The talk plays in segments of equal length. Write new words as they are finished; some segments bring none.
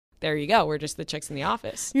there you go. We're just the chicks in the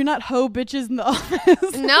office. You're not hoe bitches in the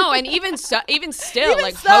office. No, and even still, Even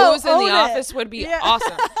like so, hoes in own the it. office would be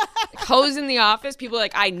awesome. Hoes in the office, people are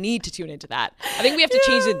like, I need to tune into that. I think we have to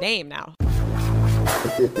change the name now.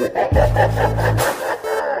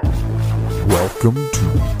 Welcome to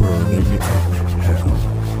Burning in Hell.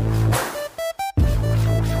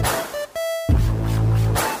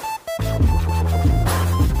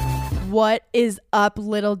 What is up,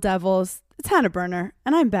 little devils? It's Hannah Burner,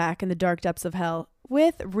 and I'm back in the dark depths of hell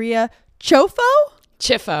with Rhea Ciuffo.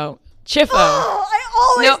 Ciuffo. Oh,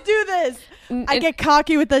 I always do this. I get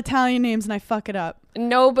cocky with the Italian names and I fuck it up.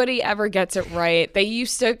 Nobody ever gets it right. They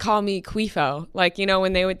used to call me Ciuffo. Like, you know,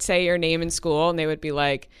 when they would say your name in school and they would be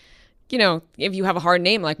like, you know, if you have a hard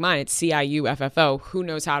name like mine, it's Ciuffo. Who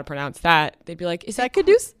knows how to pronounce that? They'd be like, is that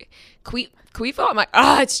Ciuffo? I'm like,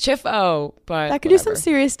 it's Ciuffo. But that could do some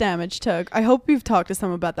serious damage, Tug. I hope you've talked to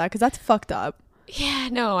someone about that because that's fucked up. Yeah,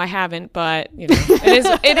 no, I haven't, but you know,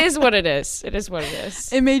 it is what it is. It is what it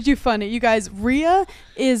is. It made you funny. You guys, Rhea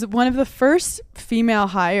is one of the first female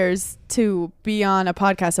hires to be on a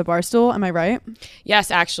podcast at Barstool. Am I right?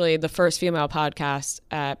 Yes, actually, the first female podcast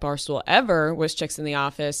at Barstool ever was Chicks in the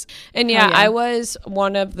Office. And yeah, I was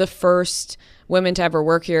one of the first women to ever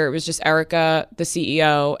work here. It was just Erica, the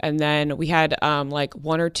CEO, and then we had like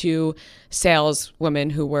one or two sales women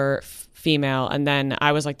who were female, and then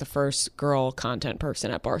I was like the first girl content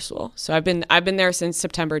person at Barstool. So I've been there since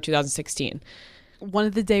September 2016. One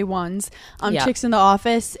of the day ones. Yeah. Chicks in the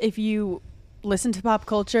Office, if you listen to pop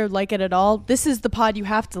culture, like it at all, this is the pod you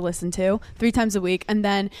have to listen to 3 times a week, and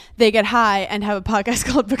then they get high and have a podcast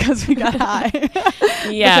called Because We Got High.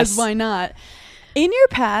 Yes. Because why not? In your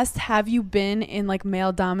past, have you been in like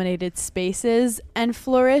male dominated spaces and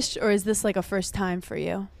flourished, or is this like a first time for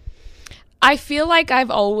you? I feel like I've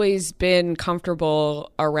always been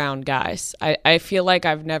comfortable around guys. I feel like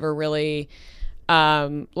I've never really,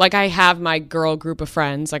 like I have my girl group of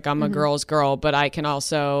friends, like I'm a girl's girl, but I can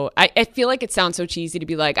also, I feel like it sounds so cheesy to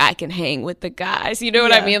be like, I can hang with the guys. You know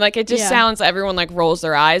what I mean? Like it just sounds, everyone like rolls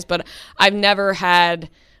their eyes, but I've never had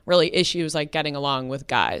really issues like getting along with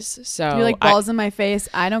guys. So you're like balls in my face.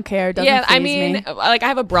 I don't care. It doesn't faze me. Like I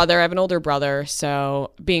have a brother, I have an older brother. So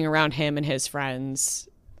being around him and his friends,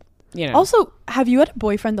 you know. Also, have you had a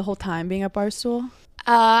boyfriend the whole time being at Barstool?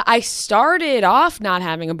 I started off not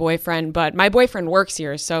having a boyfriend, but my boyfriend works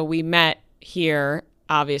here. So we met here,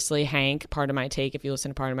 obviously, Hank, part of my take, if you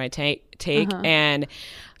listen to part of my take. And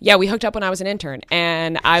yeah, we hooked up when I was an intern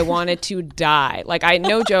and I wanted to die. Like,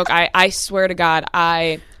 no joke. I swear to God,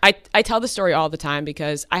 I tell the story all the time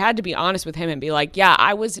because I had to be honest with him and be like, yeah,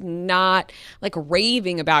 I was not like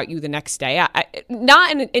raving about you the next day.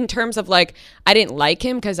 Not in terms of like, I didn't like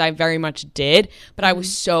him because I very much did, but I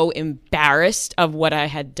was so embarrassed of what I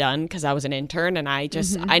had done because I was an intern and I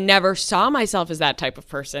just, I never saw myself as that type of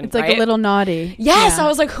person. It's like a little naughty. Yes. Yeah. I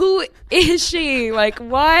was like, who is she? Like,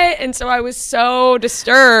 what? And so I was so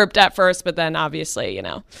disturbed at first, but then obviously, you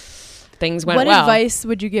know, things went well. What advice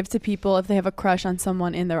would you give to people if they have a crush on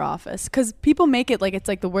someone in their office? Because people make it like it's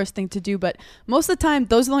like the worst thing to do, but most of the time,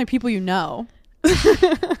 those are the only people you know.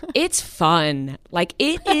 It's fun. Like,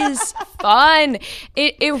 it is fun.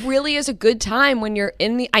 It really is a good time when you're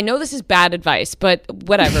in the... I know this is bad advice, but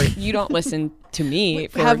whatever. You don't listen to me.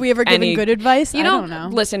 Have we ever given good advice? You don't know.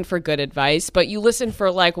 Listen for good advice, but you listen for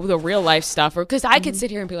like the real life stuff. Because I could sit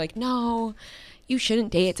here and be like, no, you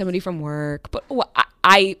shouldn't date somebody from work. But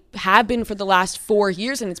I have been for the last 4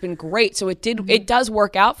 years and it's been great. So it does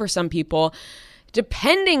work out for some people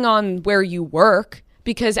depending on where you work.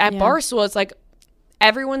 Because at Barstool, it's like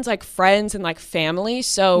everyone's like friends and like family.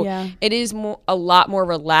 So it is a lot more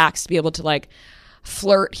relaxed to be able to like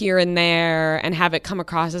flirt here and there and have it come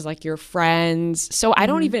across as like your friends. So I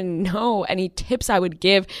don't even know any tips I would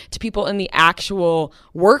give to people in the actual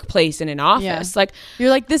workplace in an office. Like,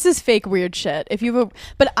 you're like, this is fake weird shit.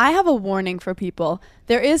 But I have a warning for people.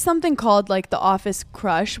 There is something called like the office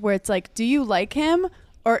crush where it's like, do you like him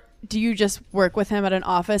or do you just work with him at an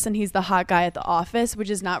office and he's the hot guy at the office, which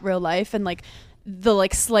is not real life, and like the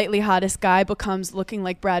like slightly hottest guy becomes looking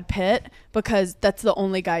like Brad Pitt because that's the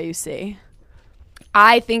only guy you see.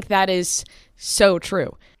 I think that is so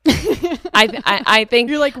true. I think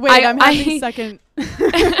you're like, wait, I'm having second.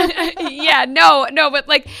 Yeah, no, but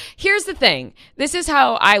like, here's the thing. This is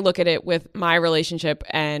how I look at it with my relationship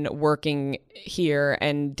and working here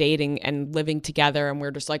and dating and living together. And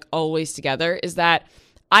we're just like always together is that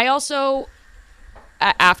I also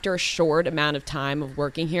after a short amount of time of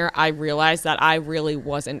working here, I realized that I really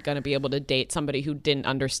wasn't going to be able to date somebody who didn't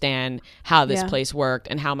understand how this place worked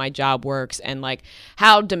and how my job works and like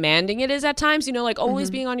how demanding it is at times. You know, like always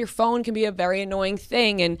being on your phone can be a very annoying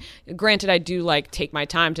thing. And granted, I do like take my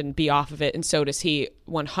time to be off of it, and so does he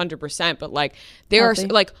 100%. But like there are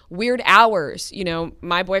like weird hours. You know,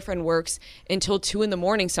 my boyfriend works until 2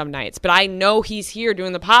 a.m. some nights, but I know he's here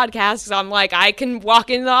doing the podcast because I'm like, I can walk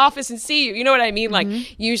into the office and see you. You know what I mean? Like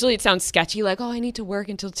usually it sounds sketchy, like, oh, I need to work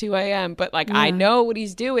until 2 a.m. But like I know what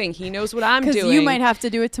he's doing. He knows what I'm doing. Because you might have to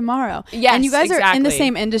do it tomorrow. Yes, and you guys are in the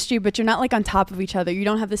same industry, but you're not like on top of each other. You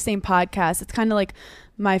don't have the same podcast. It's kind of like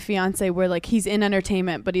my fiance, where like he's in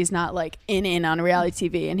entertainment, but he's not like in on reality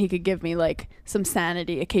TV, and he could give me like some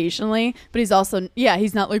sanity occasionally, but he's also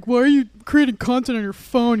he's not like, why are you creating content on your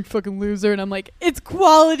phone, you fucking loser? And I'm like, it's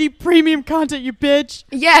quality premium content, you bitch.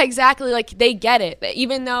 Yeah, exactly. Like they get it,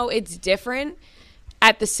 even though it's different.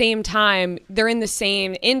 At the same time, they're in the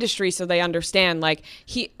same industry, so they understand. Like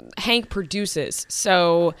Hank produces,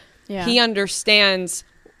 so he understands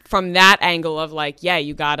from that angle of like,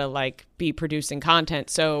 you gotta like be producing content.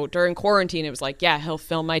 So during quarantine, it was like, he'll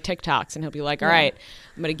film my TikToks and he'll be like, all right,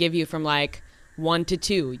 I'm gonna give you from like 1 to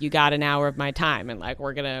 2. You got an hour of my time, and like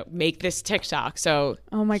we're gonna make this TikTok. So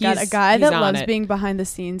oh my god, a guy that loves being behind the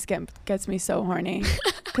scenes gets me so horny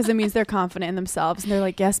because it means they're confident in themselves and they're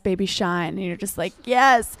like, yes, baby, shine, and you're just like,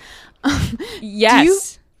 yes.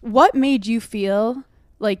 Yes. What made you feel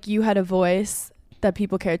like you had a voice that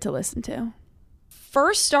people cared to listen to?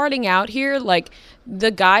 First starting out here, like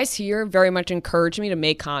the guys here very much encouraged me to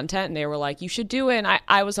make content, and they were like, you should do it. And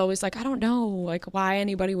I was always like, I don't know like why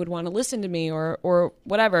anybody would want to listen to me or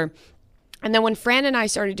whatever. And then when Fran and I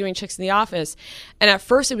started doing Chicks in the Office, and at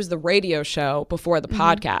first it was the radio show before the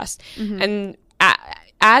podcast. And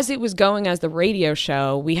as it was going as the radio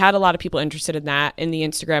show, we had a lot of people interested in that in the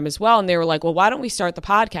Instagram as well. And they were like, well, why don't we start the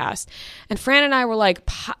podcast? And Fran and I were like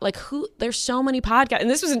who? There's so many podcasts.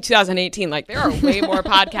 And this was in 2018. Like there are way more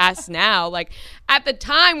podcasts now. Like at the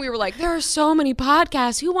time we were like, there are so many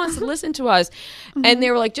podcasts. Who wants to listen to us? And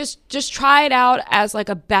they were like, just try it out as like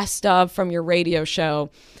a best of from your radio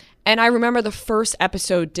show. And I remember the first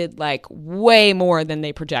episode did like way more than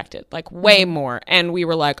they projected, like way more. And we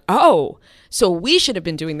were like, oh, so we should have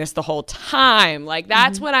been doing this the whole time. Like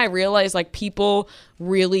that's when I realized like people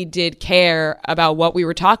really did care about what we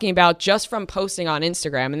were talking about just from posting on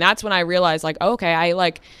Instagram. And that's when I realized like, okay, I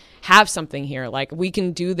like have something here. Like we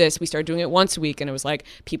can do this. We started doing it once a week, and it was like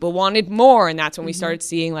people wanted more. And that's when we started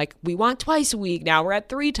seeing like we want twice a week. Now we're at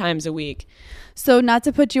 3 times a week. So not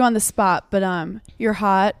to put you on the spot, but you're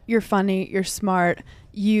hot, you're funny, you're smart,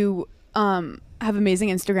 you have amazing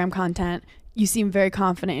Instagram content, you seem very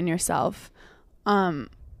confident in yourself.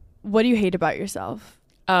 What do you hate about yourself?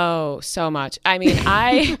 Oh, so much. I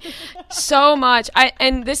mean, so much.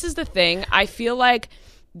 And this is the thing. I feel like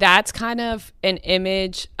that's kind of an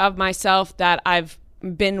image of myself that I've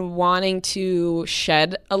been wanting to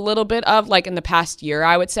shed a little bit of like in the past year,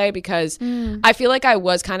 I would say, because I feel like I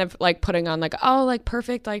was kind of like putting on like, oh, like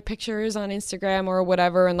perfect like pictures on Instagram or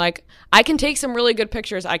whatever, and like I can take some really good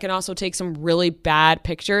pictures, I can also take some really bad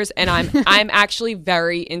pictures, and I'm actually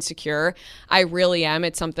very insecure. I really am.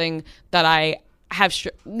 It's something that I have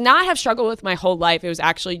not have struggled with my whole life. It was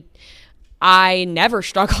actually I never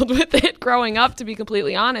struggled with it growing up, to be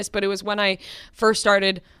completely honest, but it was when I first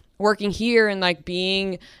started working here and like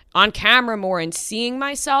being on camera more and seeing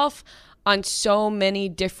myself on so many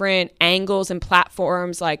different angles and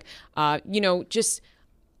platforms, like just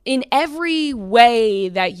in every way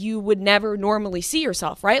that you would never normally see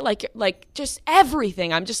yourself, right? Like just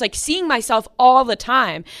everything. I'm just like seeing myself all the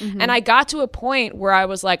time. And I got to a point where I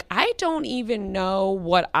was like, I don't even know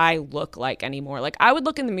what I look like anymore. Like I would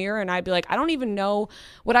look in the mirror and I'd be like, I don't even know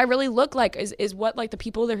what I really look like. Is what like the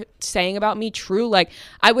people they're saying about me true? Like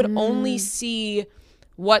I would only see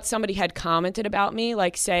what somebody had commented about me,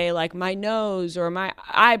 like say like my nose or my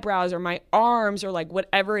eyebrows or my arms or like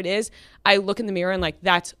whatever it is. I look in the mirror and like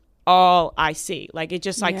that's all I see. Like it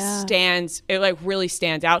just like it like really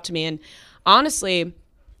stands out to me. And honestly,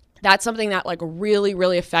 that's something that like really,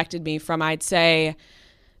 really affected me from, I'd say,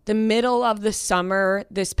 the middle of the summer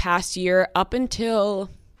this past year up until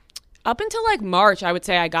like March. I would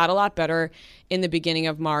say I got a lot better in the beginning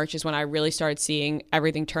of March is when I really started seeing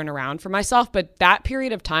everything turn around for myself. But that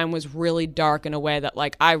period of time was really dark in a way that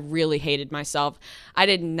like I really hated myself. I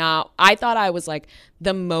thought I was like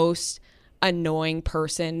the most annoying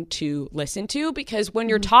person to listen to, because when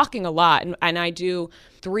you're talking a lot, and I do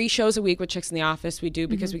 3 shows a week with Chicks in the Office. We do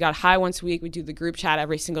because we got high once a week. We do the group chat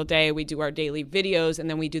every single day. We do our daily videos, and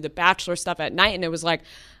then we do the Bachelor stuff at night. And it was like,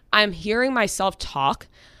 I'm hearing myself talk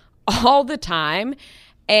all the time.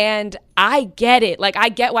 And I get it. Like, I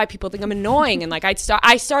get why people think I'm annoying. And like, I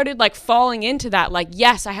started like falling into that. Like,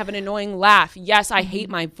 yes, I have an annoying laugh. Yes, I hate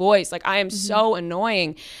my voice. Like, I am so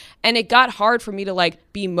annoying. And it got hard for me to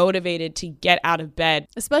like be motivated to get out of bed.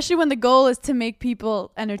 Especially when the goal is to make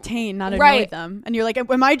people entertain, not annoy them. And you're like,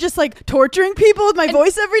 am I just like torturing people with my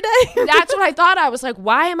voice every day? That's what I thought. I was like,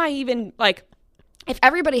 why am I even like, if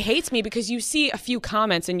everybody hates me, because you see a few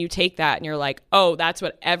comments and you take that and you're like, oh, that's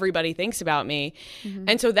what everybody thinks about me.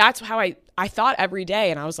 And so that's how I thought every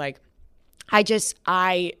day. And I was like,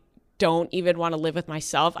 I don't even want to live with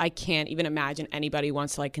myself. I can't even imagine anybody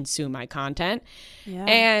wants to like consume my content. Yeah.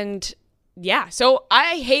 And yeah, so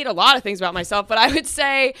I hate a lot of things about myself, but I would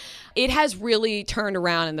say it has really turned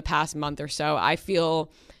around in the past month or so. I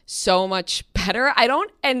feel so much better.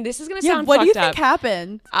 And this is going to sound fucked up. What do you think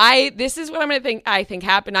happened? This is what I think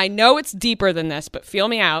happened. I know it's deeper than this, but feel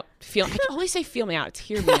me out. I can always say feel me out. It's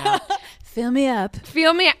hear me out. Fill me up.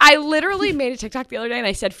 Feel me. I literally made a TikTok the other day and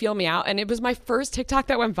I said, feel me out. And it was my first TikTok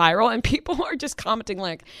that went viral. And people are just commenting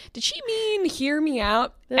like, did she mean hear me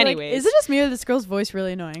out? They're Anyways. Like, is it just me or this girl's voice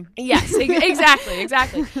really annoying? Yes, exactly.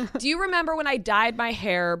 Do you remember when I dyed my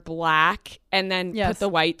hair black and then put the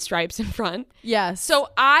white stripes in front? Yes. So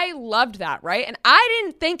I loved that, right? And I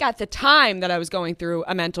didn't think at the time that I was going through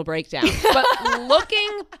a mental breakdown. But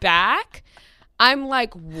looking back, I'm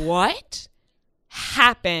like, what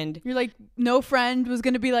happened? You're like, no friend was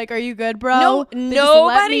gonna be like, are you good, bro? No,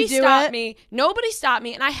 nobody stopped me. Nobody stopped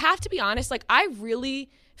me. And I have to be honest, like, I really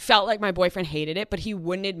felt like my boyfriend hated it, but he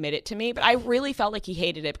wouldn't admit it to me. But I really felt like he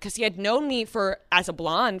hated it because he had known me as a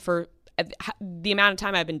blonde for the amount of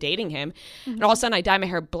time I've been dating him. And all of a sudden I dyed my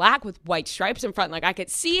hair black with white stripes in front. Like, I could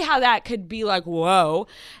see how that could be like, whoa.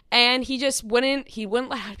 And he let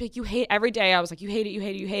I'd be like, you hate every day. I was like, you hate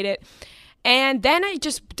it. And then I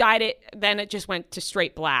just dyed it. Then it just went to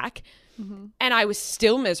straight black. And I was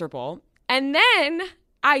still miserable. And then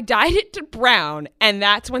I dyed it to brown. And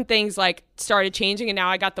that's when things like started changing. And now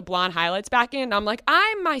I got the blonde highlights back in. And I'm like,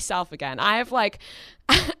 I'm myself again. I have like,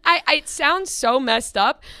 it sounds so messed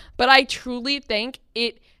up, but I truly think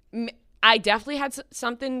I definitely had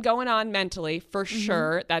something going on mentally for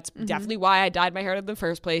sure. That's definitely why I dyed my hair in the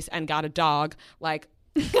first place and got a dog like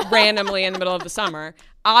randomly in the middle of the summer.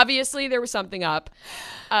 Obviously there was something up,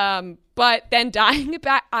 but then dyeing it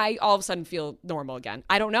back, I all of a sudden feel normal again.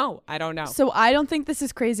 I don't know. So I don't think this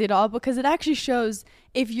is crazy at all, because it actually shows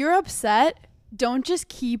if you're upset, don't just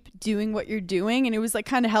keep doing what you're doing. And it was like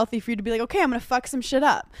kind of healthy for you to be like, okay, I'm gonna fuck some shit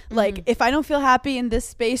up. Like, if I don't feel happy in this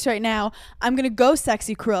space right now, I'm gonna go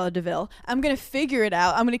sexy Cruella DeVille. I'm gonna figure it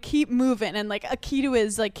out. I'm gonna keep moving. And like a key to it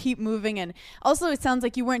is like keep moving. And also it sounds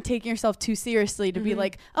like you weren't taking yourself too seriously to be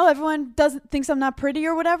like, oh, everyone thinks I'm not pretty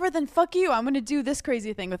or whatever, then fuck you, I'm gonna do this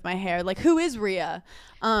crazy thing with my hair. Like, who is Rhea?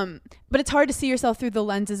 But it's hard to see yourself through the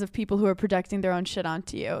lenses of people who are projecting their own shit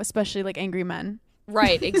onto you, especially like angry men.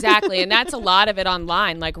 Right, exactly. And that's a lot of it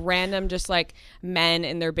online, like random just like men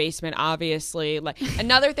in their basement, obviously. Like,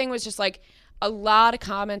 another thing was just like a lot of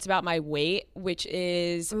comments about my weight, which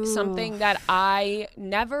is something that I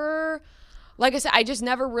never, like I said, I just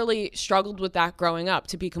never really struggled with that growing up,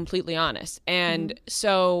 to be completely honest. And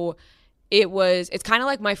so it's kind of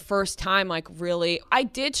like my first time, like really, I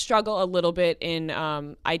did struggle a little bit in,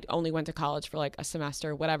 I only went to college for like a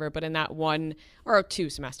semester, whatever, but in that one, or 2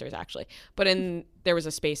 semesters actually, but there was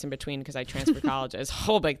a space in between because I transferred colleges,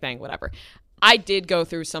 whole big thing, whatever. I did go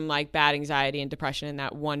through some like bad anxiety and depression in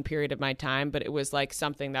that one period of my time, but it was like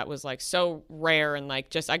something that was like so rare and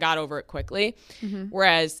like just I got over it quickly.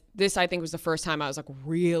 Whereas this, I think, was the first time I was like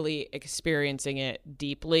really experiencing it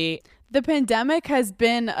deeply. The pandemic has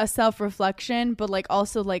been a self-reflection, but like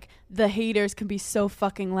also like the haters can be so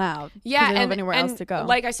fucking loud. Yeah, they don't have anywhere else to go.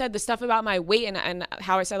 Like I said, the stuff about my weight and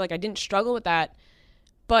how I said like I didn't struggle with that,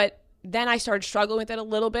 but then I started struggling with it a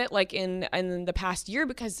little bit like in the past year,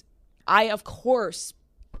 because I, of course,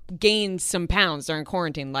 gained some pounds during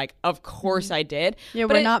quarantine. Like, of course I did. Yeah,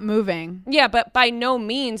 but we're not moving. Yeah, but by no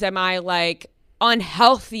means am I, like,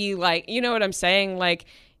 unhealthy. Like, you know what I'm saying? Like,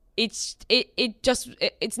 it's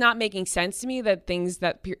not making sense to me, that things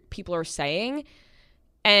that people are saying.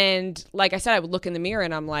 And like I said, I would look in the mirror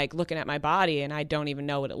and I'm, like, looking at my body and I don't even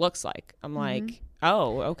know what it looks like. I'm like,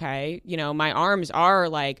 oh, okay. You know, my arms are,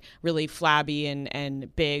 like, really flabby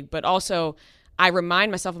and big, but also I remind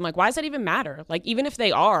myself, I'm like, why does that even matter? Like, even if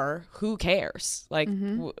they are, who cares? Like,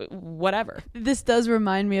 whatever. This does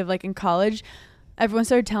remind me of like in college, everyone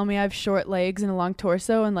started telling me I have short legs and a long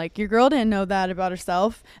torso, and like, your girl didn't know that about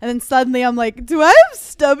herself. And then suddenly I'm like, do I have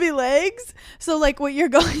stubby legs? So like, what you're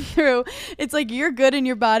going through, it's like you're good in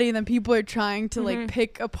your body, and then people are trying to like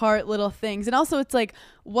pick apart little things. And also it's like,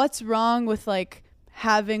 what's wrong with like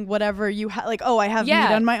having whatever you have, like, oh, I have meat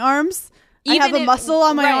on my arms, I have a muscle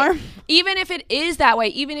on my arm. Even if it is that way,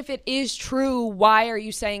 even if it is true, why are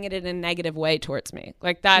you saying it in a negative way towards me?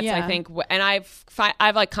 Like, that's, I think, and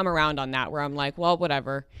I've like come around on that, where I'm like, well,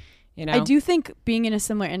 whatever, you know? I do think being in a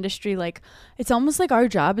similar industry, like, it's almost like our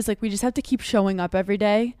job is like, we just have to keep showing up every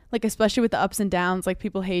day. Like, especially with the ups and downs, like,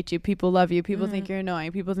 people hate you, people love you, people think you're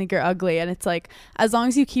annoying, people think you're ugly. And it's like, as long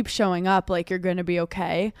as you keep showing up, like, you're going to be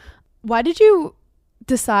okay. Why did you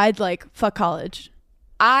decide, like, fuck college?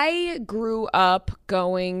 I grew up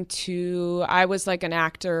I was like an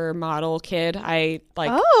actor model kid. I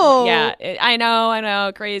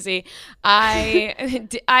know, crazy.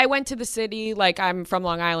 I went to the city, like, I'm from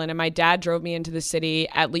Long Island, and my dad drove me into the city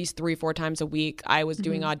at least 3-4 times a week. I was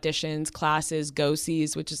doing auditions, classes,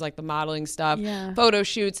 go-sees, which is like the modeling stuff, photo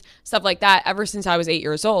shoots, stuff like that, ever since I was 8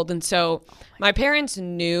 years old. And so my parents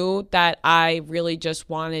knew that I really just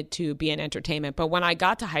wanted to be in entertainment. But when I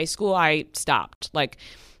got to high school, I stopped. Like,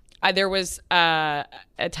 there was a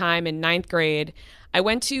time in 9th grade, I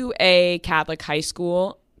went to a Catholic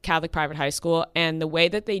private high school, and the way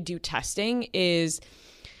that they do testing is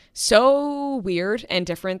so weird and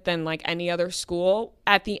different than like any other school.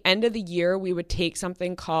 At the end of the year, we would take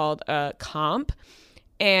something called a comp,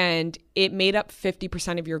 and it made up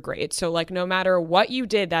 50% of your grade. So like, no matter what you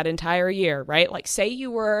did that entire year, right? Like, say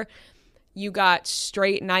you got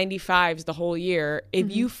straight 95s the whole year.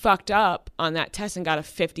 If you fucked up on that test and got a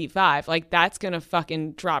 55, like, that's going to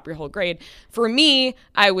fucking drop your whole grade. For me,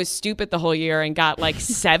 I was stupid the whole year and got like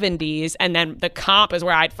 70s. And then the comp is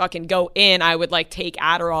where I'd fucking go in. I would like take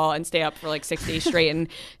Adderall and stay up for like 6 days straight and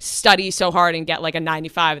study so hard and get like a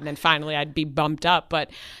 95. And then finally I'd be bumped up. But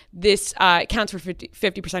this counts for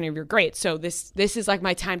 50% of your grade. So this is like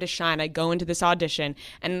my time to shine. I go into this audition,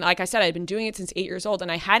 and like I said, I'd been doing it since 8 years old,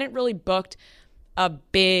 and I hadn't really booked a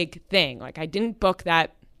big thing. Like, I didn't book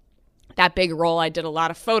that big role. I did a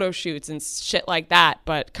lot of photo shoots and shit like that,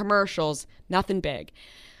 but commercials, nothing big.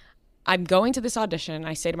 I'm going to this audition.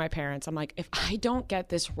 I say to my parents, I'm like, if I don't get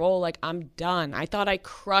this role, like, I'm done. I thought I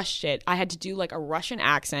crushed it. I had to do like a Russian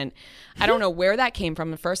accent. I don't know where that came from.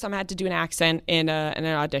 The first time I had to do an accent in an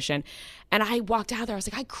audition, and I walked out there. I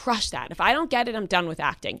was like, I crushed that. If I don't get it, I'm done with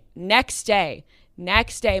acting. Next day,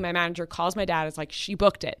 my manager calls my dad. It's like, she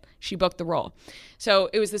booked it. She booked the role. So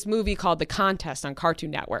it was this movie called The Contest on Cartoon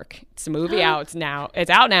Network. It's a movie out. It's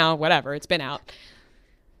out now. Whatever. It's been out.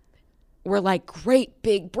 We're like, great,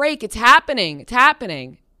 big break. It's happening.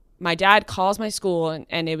 My dad calls my school,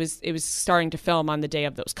 and it was starting to film on the day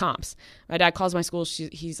of those comps. My dad calls my school.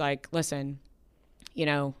 He's like, listen, you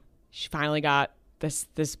know, she finally got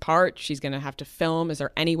this part. She's going to have to film. Is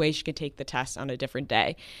there any way she could take the test on a different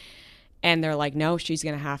day? And they're like, no, she's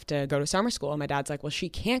going to have to go to summer school. And my dad's like, well, she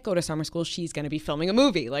can't go to summer school. She's going to be filming a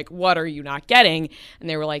movie. Like, what are you not getting? And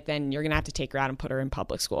they were like, then you're going to have to take her out and put her in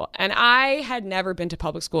public school. And I had never been to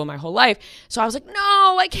public school in my whole life. So I was like, no,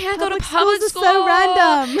 I can't go to public school. So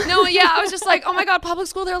random. No, yeah. I was just like, oh my God, public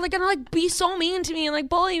school. They're like going to like be so mean to me and like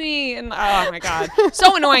bully me. And oh my God,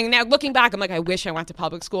 so annoying. Now looking back, I'm like, I wish I went to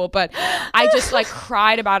public school, but I just like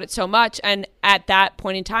cried about it so much. And at that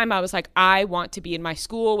point in time, I was like, I want to be in my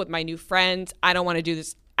school with my new friends. I don't want to do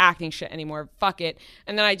this acting shit anymore. Fuck it.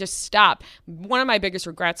 And then I just stopped. One of my biggest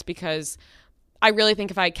regrets, because I really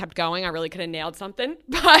think if I kept going, I really could have nailed something.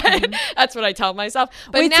 But that's what I tell myself.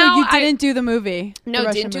 But wait, now so you didn't do the movie?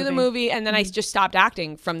 No, didn't do the movie. And then I just stopped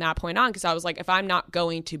acting from that point on, because I was like, if I'm not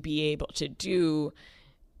going to be able to do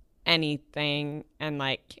anything, and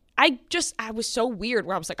like, I was so weird,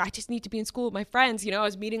 where I was like, I just need to be in school with my friends. You know, I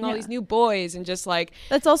was meeting all these new boys, and just like,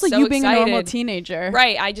 that's also so you being excited. a normal teenager.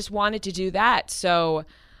 Right. I just wanted to do that. So,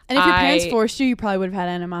 and if your parents forced you probably would have had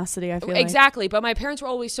animosity, I feel exactly. But my parents were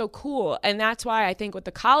always so cool. And that's why I think with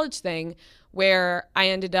the college thing, where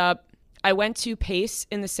I went to Pace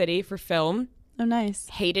in the city for film. Oh, nice.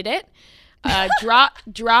 Hated it.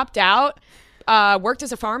 Dropped out. Worked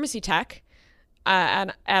as a pharmacy tech.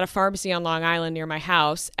 At a pharmacy on Long Island near my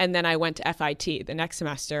house, and then I went to FIT the next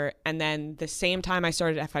semester, and then the same time I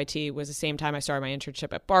started FIT was the same time I started my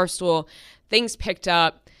internship at Barstool. Things picked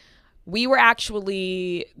up. We were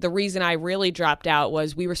actually, the reason I really dropped out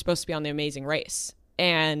was we were supposed to be on The Amazing Race,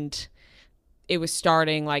 and it was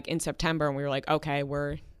starting like in September, and we were like, okay,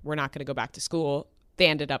 we're not going to go back to school. They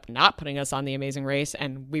ended up not putting us on The Amazing Race,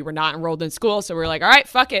 and we were not enrolled in school. So we were like, all right,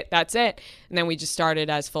 fuck it. That's it. And then we just started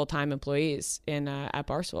as full-time employees at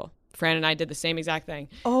Barstool. Fran and I did the same exact thing.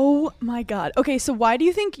 Oh my God. Okay, so why do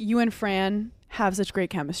you think you and Fran have such great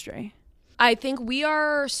chemistry? I think we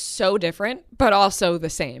are so different, but also the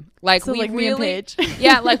same. Like, So we like me and really, Paige.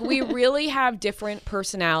 yeah, like we really have different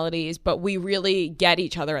personalities, but we really get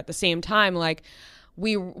each other at the same time. Like,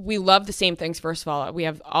 we love the same things. First of all, we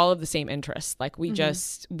have all of the same interests. Like, we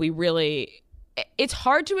really, it's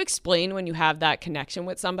hard to explain when you have that connection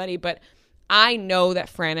with somebody, but I know that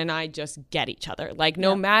Fran and I just get each other. Like,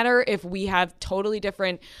 no matter if we have totally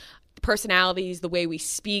different personalities, the way we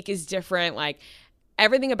speak is different, like,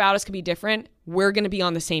 everything about us could be different. We're going to be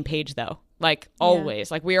on the same page, though. Like, always.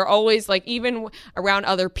 Like, we are always, like, even around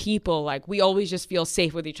other people, like, we always just feel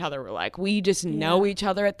safe with each other. We're like, we just know each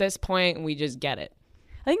other at this point, and we just get it.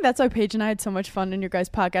 I think that's why Paige and I had so much fun in your guys'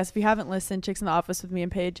 podcast. If you haven't listened, Chicks in the Office with me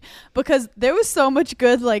and Paige, because there was so much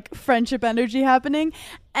good, like, friendship energy happening.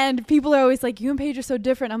 And people are always like, you and Paige are so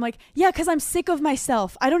different. I'm like, yeah, because I'm sick of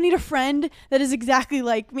myself. I don't need a friend that is exactly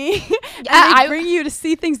like me. And I bring you to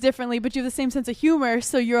see things differently, but you have the same sense of humor.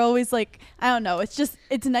 So you're always like, I don't know.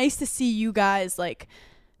 It's nice to see you guys, like,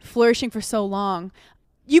 flourishing for so long.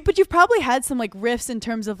 But you've probably had some, like, rifts in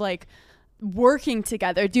terms of, like, working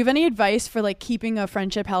together. Do you have any advice for like keeping a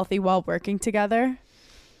friendship healthy while working together?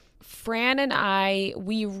 Fran and I,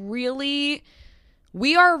 we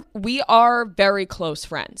are very close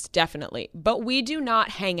friends, definitely, but we do not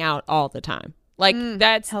hang out all the time. Like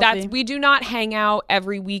that's we do not hang out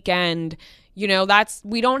every weekend. You know,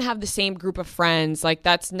 we don't have the same group of friends. Like,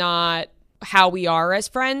 that's not how we are as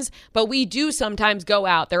friends, but we do sometimes go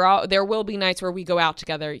out. There will be nights where we go out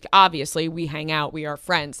together. Obviously, we hang out, we are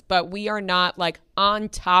friends, but we are not like on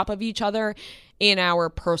top of each other in our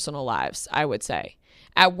personal lives, I would say.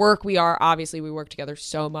 At work, we work together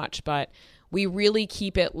so much, but we really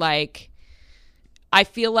keep it like, I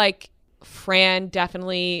feel like Fran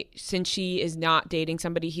definitely, since she is not dating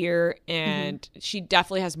somebody here, and she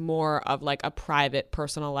definitely has more of like a private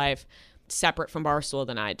personal life separate from Barstool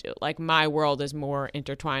than I do. Like, my world is more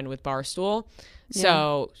intertwined with Barstool.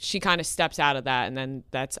 So she kind of steps out of that, and then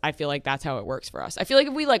I feel like that's how it works for us. I feel like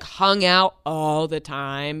if we like hung out all the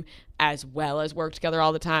time as well as work together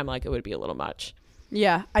all the time, like, it would be a little much.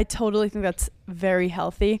 Yeah, I totally think that's very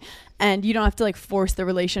healthy. And you don't have to like force the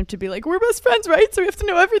relationship to be like, we're best friends, right? So we have to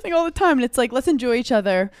know everything all the time. And it's like, let's enjoy each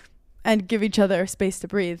other and give each other space to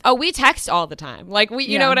breathe. Oh, we text all the time. Like,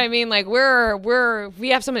 you know what I mean? Like, we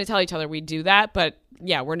have something to tell each other. We do that, but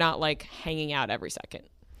yeah, we're not like hanging out every second.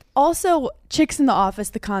 Also, Chicks in the Office,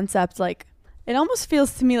 the concept, like, it almost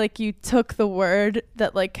feels to me like you took the word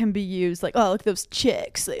that like can be used, like, oh, look, those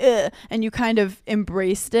chicks, and you kind of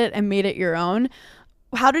embraced it and made it your own.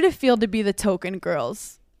 How did it feel to be the token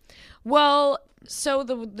girls? Well, so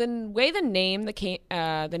the way the name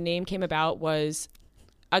came about was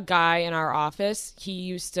a guy in our office. He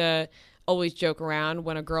used to always joke around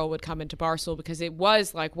when a girl would come into Barstool, because it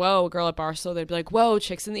was like, whoa, a girl at Barstool. They'd be like, whoa,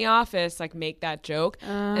 Chicks in the Office, like, make that joke.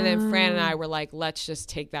 And then Fran and I were like, let's just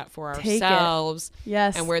take that for ourselves.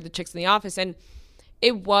 Yes. And we're the Chicks in the Office. And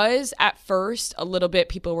it was at first a little bit,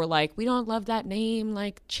 people were like, we don't love that name,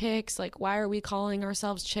 like, Chicks. Like, why are we calling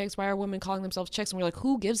ourselves Chicks? Why are women calling themselves Chicks? And we're like,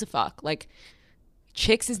 who gives a fuck? Like,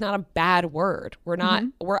 Chicks is not a bad word.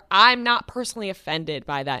 I'm not personally offended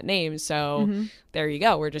by that name. So there you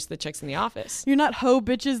go. We're just the Chicks in the Office. You're not hoe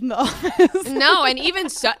bitches in the office. No, and even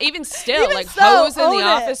still, like, hoes in the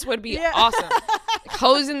office would be awesome. Like,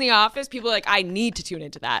 hoes in the office, people are like, I need to tune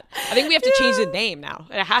into that. I think we have to change the name now.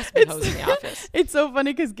 It has to be hoes in the office. It's so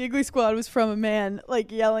funny because Giggly Squad was from a man,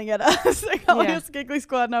 like, yelling at us, like, calling us Giggly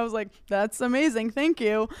Squad, and I was like, that's amazing. Thank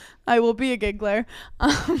you. I will be a giggler.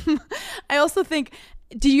 I also think,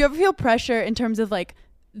 do you ever feel pressure in terms of like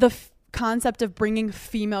the concept of bringing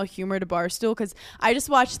female humor to Barstool? Because I just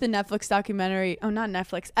watched the FX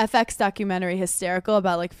documentary Hysterical,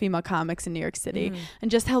 about like female comics in New York City,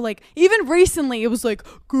 and just how like even recently it was like,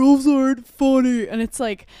 girls aren't funny, and it's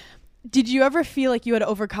like, did you ever feel like you had to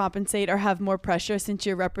overcompensate or have more pressure since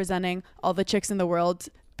you're representing all the chicks in the world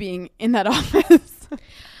being in that office?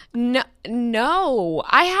 No,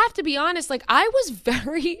 I have to be honest. Like, I was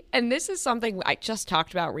and this is something I just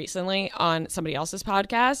talked about recently on somebody else's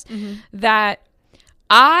podcast, that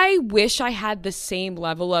I wish I had the same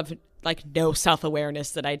level of like no self-awareness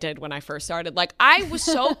that I did when I first started. Like, I was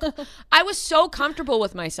so comfortable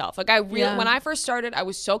with myself. Like, when I first started, I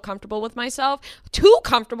was so comfortable with myself, too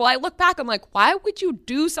comfortable. I look back, I'm like, why would you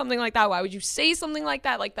do something like that? Why would you say something like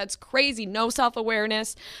that? Like, that's crazy. No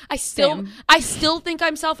self-awareness. I still think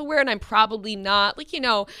I'm self-aware, and I'm probably not. Like, you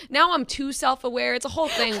know, now I'm too self-aware. It's a whole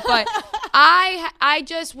thing. But I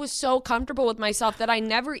just was so comfortable with myself that I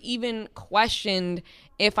never even questioned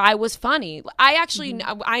if I was funny. I actually,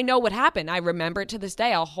 I know what happened. I remember it to this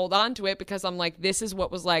day. I'll hold on to it because I'm like, this is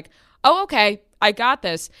what was like, oh, okay, I got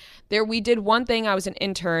this. We did one thing. I was an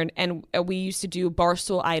intern and we used to do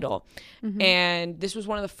Barstool Idol. And this was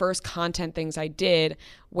one of the first content things I did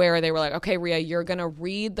where they were like, okay, Rhea, you're going to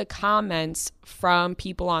read the comments from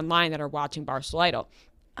people online that are watching Barstool Idol.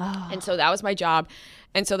 And so that was my job.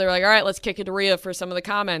 And so they were like, all right, let's kick it to Rhea for some of the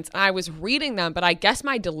comments. And I was reading them, but I guess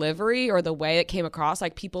my delivery or the way it came across,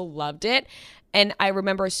 like people loved it. And I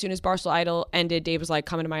remember as soon as Barstool Idol ended, Dave was like,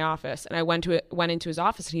 come into my office. And I went into his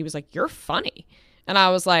office and he was like, you're funny. And I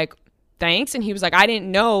was like, thanks. And he was like, I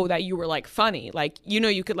didn't know that you were like funny. Like,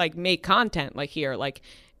 you could like make content like here, like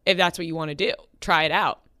if that's what you want to do, try it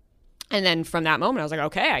out. And then from that moment, I was like,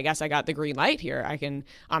 okay, I guess I got the green light here.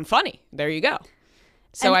 I'm funny. There you go.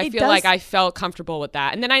 So I feel like I felt comfortable with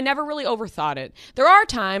that. And then I never really overthought it. There are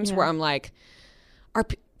times where I'm like,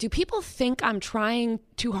 do people think I'm trying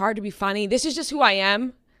too hard to be funny? This is just who I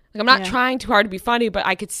am. Like, I'm not trying too hard to be funny, but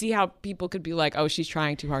I could see how people could be like, oh, she's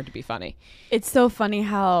trying too hard to be funny. It's so funny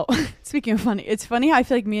how, speaking of funny, it's funny how I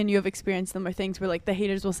feel like me and you have experienced them, or things where like the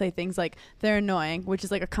haters will say things like they're annoying, which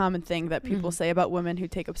is like a common thing that people say about women who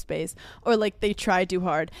take up space, or like they try too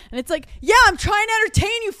hard. And it's like, yeah, I'm trying to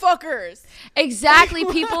entertain you fuckers. Exactly.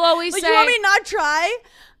 People always like, say. You want me to not try?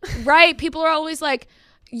 Right. People are always like,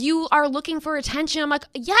 you are looking for attention. I'm like,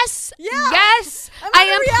 yes. Yeah. Yes. I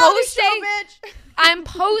am posting. Show, bitch. I'm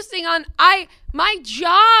posting on my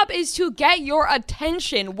job is to get your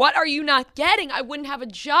attention. What are you not getting? I wouldn't have a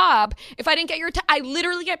job if I didn't get your I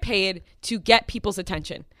literally get paid to get people's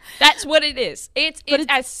attention. That's what it is. It's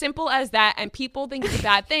as simple as that, and people think it's a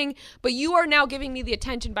bad thing, but you are now giving me the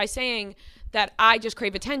attention by saying that I just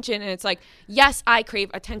crave attention. And it's like, yes, I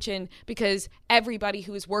crave attention because everybody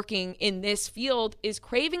who is working in this field is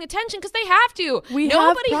craving attention because they have to.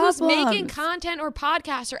 Nobody who's making content or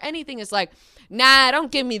podcasts or anything is like, nah,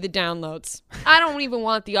 don't give me the downloads. I don't even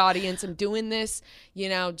want the audience. I'm doing this,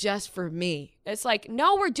 just for me. It's like,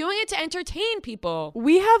 no, we're doing it to entertain people.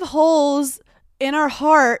 We have holes in our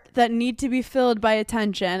heart that need to be filled by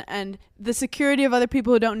attention, and the security of other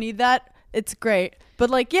people who don't need that, it's great. But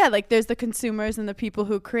there's the consumers and the people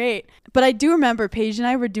who create. But I do remember Paige and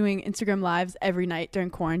I were doing Instagram lives every night during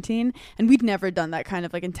quarantine, and we'd never done that kind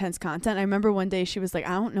of like intense content. I remember one day she was like,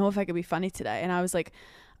 I don't know if I could be funny today. And I was like,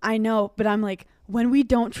 I know, but I'm like, when we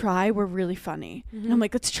don't try, we're really funny. And I'm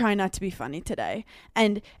like, let's try not to be funny today.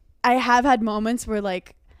 And I have had moments where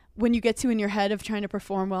like, when you get to in your head of trying to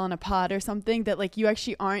perform well in a pod or something that like you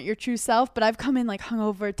actually aren't your true self, but I've come in like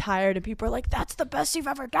hungover, tired, and people are like, that's the best you've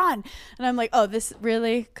ever done. And I'm like, oh, this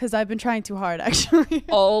really? Because I've been trying too hard, actually.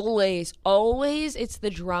 Always it's the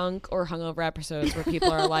drunk or hungover episodes where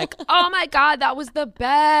people are like, oh my God, that was the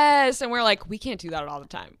best. And we're like, we can't do that all the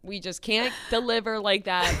time. We just can't deliver like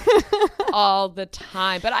that all the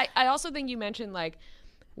time. But I also think you mentioned like,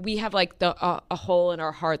 we have like a hole in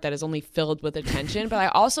our heart that is only filled with attention. But I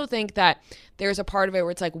also think that there's a part of it where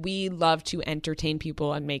it's like we love to entertain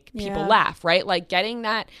people and make people laugh, right? Like getting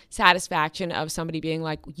that satisfaction of somebody being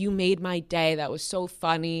like, you made my day, that was so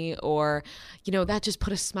funny, or that just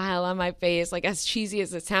put a smile on my face. Like, as cheesy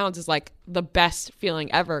as it sounds, is like the best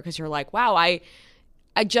feeling ever, because you're like, wow, I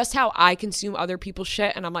just how I consume other people's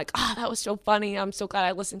shit, and I'm like, oh, that was so funny, I'm so glad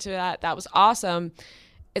I listened to that was awesome.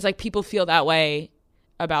 It's like people feel that way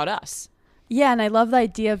about us. Yeah, and I love the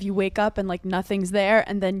idea of you wake up and like nothing's there,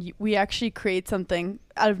 and then we actually create something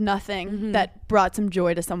out of nothing that brought some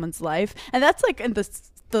joy to someone's life. And that's like in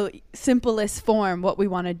the simplest form what we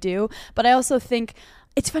want to do. But I also think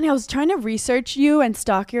it's funny, I was trying to research you and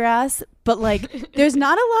stalk your ass, but like there's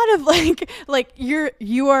not a lot of like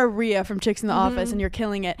you are Rhea from Chicks in the Office and you're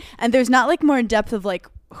killing it, and there's not like more in depth of like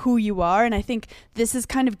who you are. And I think this has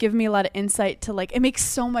kind of given me a lot of insight to like, it makes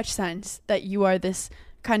so much sense that you are this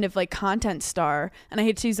kind of like content star. And I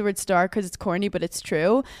hate to use the word star because it's corny, but it's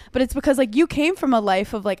true. But it's because like you came from a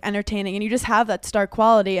life of like entertaining, and you just have that star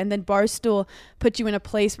quality, and then Barstool put you in a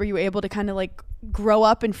place where you were able to kind of like grow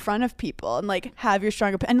up in front of people and like have your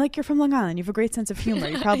strong and like you're from Long Island, you have a great sense of humor,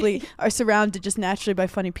 you probably are surrounded just naturally by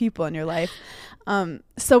funny people in your life,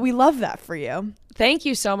 so we love that for you. Thank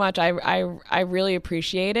you so much. I really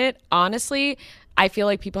appreciate it. Honestly, I feel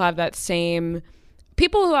like people have that same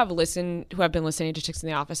people who have been listening to Chicks in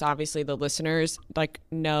the Office. Obviously the listeners like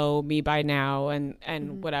know me by now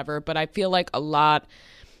and whatever, but I feel like a lot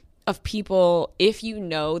of people, if you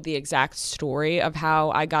know the exact story of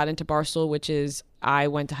how I got into Barstool, which is I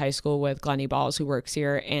went to high school with Glennie Balls, who works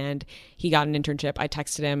here, and he got an internship. I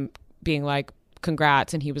texted him being like,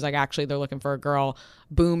 congrats. And he was like, actually, they're looking for a girl.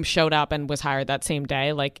 Boom, showed up and was hired that same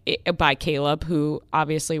day, like by Caleb, who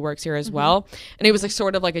obviously works here as well. And it was like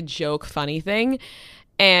sort of like a joke, funny thing.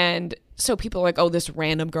 And so people are like, oh, this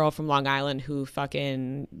random girl from Long Island who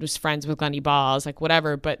fucking was friends with Glenny Balls, like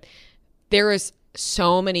whatever. But there was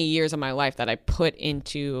so many years of my life that I put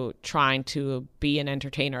into trying to be an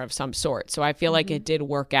entertainer of some sort. So I feel like it did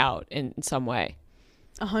work out in some way.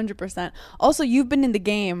 100%. Also, you've been in the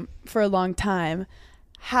game for a long time.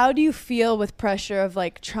 How do you feel with pressure of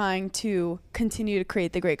like trying to continue to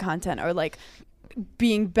create the great content, or like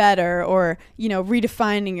being better, or, you know,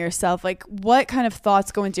 redefining yourself? Like, what kind of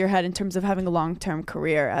thoughts go into your head in terms of having a long-term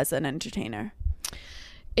career as an entertainer?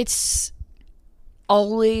 It's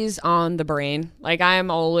always on the brain. Like,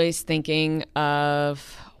 I'm always thinking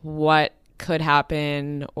of what could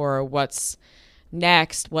happen or what's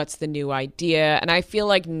next, what's the new idea. And I feel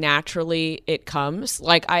like naturally it comes.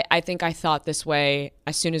 Like, I think I thought this way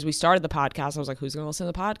as soon as we started the podcast. I was like, who's going to listen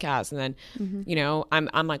to the podcast? And then, you know,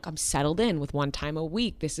 I'm like, I'm settled in with 1 time a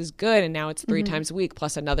week. This is good. And now it's 3 times a week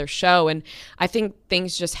plus another show. And I think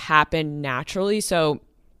things just happen naturally. So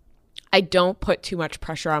I don't put too much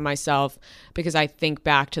pressure on myself, because I think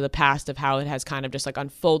back to the past of how it has kind of just like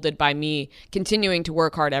unfolded by me continuing to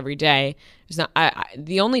work hard every day. It's not,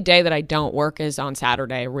 the only day that I don't work is on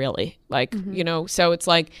Saturday, really. Like, you know, so it's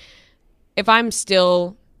like, if I'm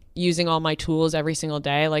still using all my tools every single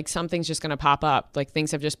day, like something's just going to pop up. Like,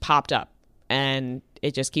 things have just popped up and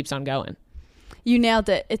it just keeps on going. You nailed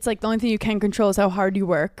it. It's like the only thing you can control is how hard you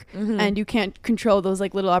work, and you can't control those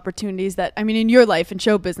like little opportunities that, I mean, in your life in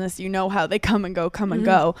show business, you know how they come and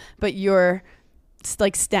go, but your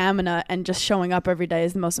like stamina and just showing up every day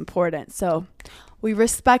is the most important. So we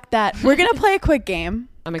respect that. We're going to play a quick game.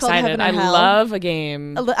 I'm excited. I love a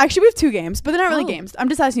game. Actually, we have 2 games, but they're not really games. I'm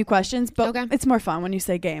just asking you questions, but it's more fun when you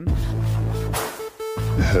say game.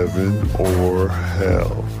 Heaven or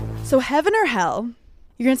hell? So heaven or hell?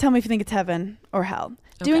 You're going to tell me if you think it's heaven or hell.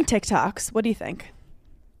 Okay. Doing TikToks, what do you think?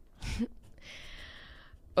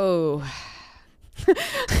 Oh.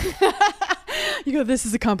 You go, this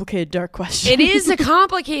is a complicated, dark question. It is a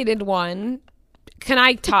complicated one. Can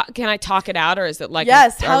I talk it out, or is it like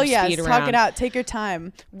yes, hell yes, talk it out. Take your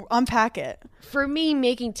time. Unpack it. For me,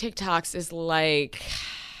 making TikToks is like,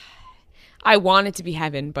 I want it to be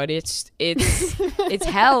heaven, but it's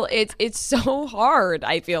hell. It's so hard.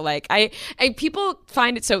 I feel like I people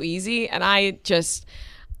find it so easy, and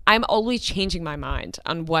I'm always changing my mind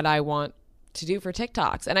on what I want to do for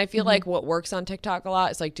TikToks. And I feel like what works on TikTok a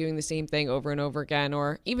lot is like doing the same thing over and over again,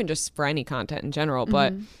 or even just for any content in general.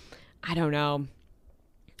 But I don't know.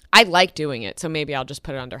 I like doing it, so maybe I'll just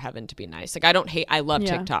put it under heaven to be nice. Like, I love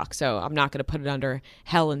TikTok, so I'm not going to put it under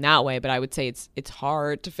hell in that way, but I would say it's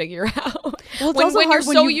hard to figure out. Well, when you're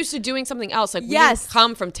so used to doing something else, like we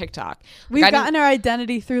come from TikTok. We've gotten our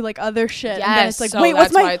identity through like other shit. Yes, and then it's like, so wait,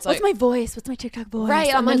 what's my voice? What's my TikTok voice?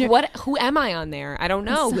 Right, I'm like, who am I on there? I don't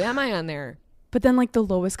know. Who am I on there? But then like the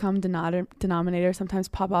lowest common denominator sometimes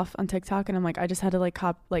pop off on TikTok, and I'm like, I just had to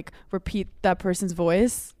like repeat that person's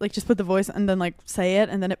voice, like just put the voice and then like say it,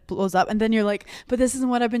 and then it blows up, and then you're like, but this isn't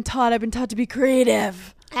what I've been taught. I've been taught to be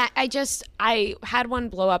creative. I had one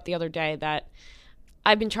blow up the other day that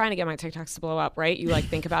I've been trying to get my TikToks to blow up, right? You like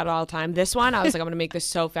think about it all the time. This one, I was like, I'm gonna make this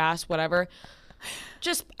so fast, whatever.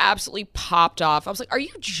 Just absolutely popped off. I was like, are you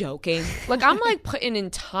joking? Like, I'm like putting in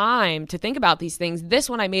time to think about these things. This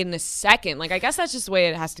one I made in a second. Like, I guess that's just the way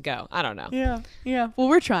it has to go. I don't know. Yeah. Well,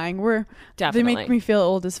 we're trying. Definitely. They make me feel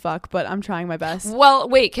old as fuck, but I'm trying my best. Well,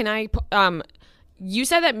 wait, can I, you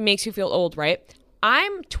said that makes you feel old, right?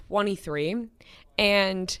 I'm 23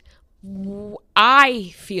 and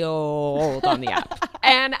I feel old on the app.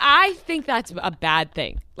 And I think that's a bad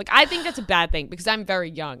thing. Like, I think that's a bad thing because I'm very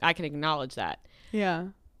young. I can acknowledge that. Yeah.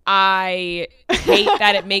 I hate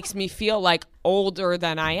that it makes me feel like older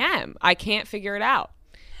than I am. I can't figure it out.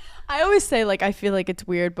 I always say, like, I feel like it's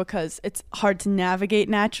weird because it's hard to navigate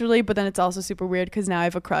naturally, but then it's also super weird because now I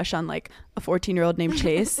have a crush on, like, a 14-year-old named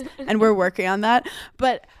Chase, and we're working on that.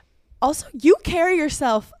 But also, you carry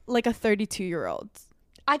yourself like a 32-year-old.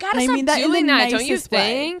 I gotta stop doing that, don't you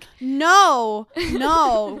think? No.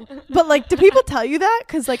 But like, do people tell you that?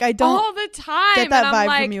 Because like, I don't all the time get that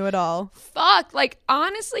vibe from you at all. Fuck, like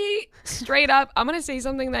honestly, straight up, I'm gonna say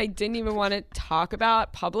something that I didn't even want to talk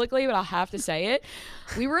about publicly, but I'll have to say it.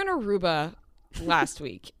 We were in Aruba last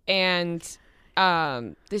week, and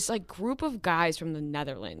this like group of guys from the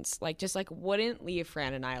Netherlands, like just like wouldn't leave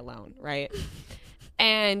Fran and I alone, right?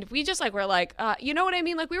 And we just like were like, you know what I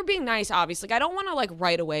mean? Like we were being nice, obviously. Like I don't want to like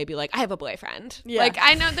right away be like, I have a boyfriend. Yeah. Like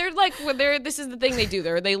I know they're like this is the thing they do.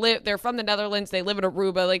 They're from the Netherlands. They live in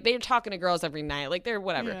Aruba. Like they're talking to girls every night. Like they're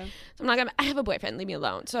whatever. Yeah. So I'm like, I have a boyfriend. Leave me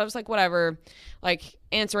alone. So I was like, whatever, like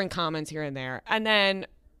answering comments here and there. And then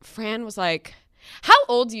Fran was like, how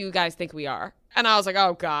old do you guys think we are? And I was like,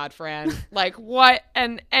 oh God, Fran, like what?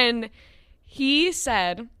 And he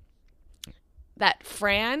said that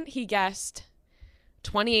Fran, he guessed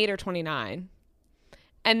 28 or 29.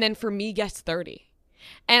 And then for me, guessed 30.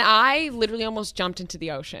 And I literally almost jumped into the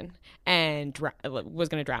ocean and was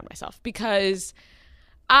going to drown myself because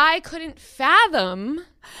I couldn't fathom.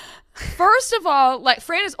 First of all, like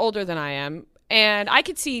Fran is older than I am. And I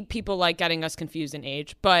could see people like getting us confused in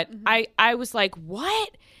age. But I was like,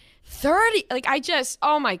 what? 30? Like I just,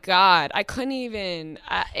 oh my God. I couldn't even.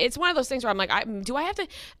 It's one of those things where I'm like, do I have to?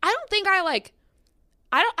 I don't think I like.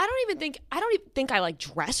 I don't even think I like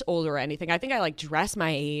dress older or anything. I think I like dress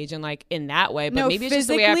my age and like in that way. But no, maybe it's just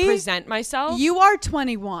the way I present myself. You are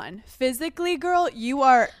 21. Physically, girl, you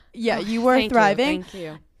are you are thriving. Thank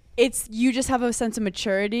you. It's you just have a sense of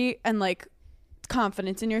maturity and like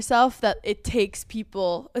confidence in yourself that it takes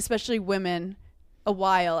people, especially women, a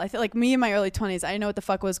while. I feel like me in my early 20s, I didn't know what the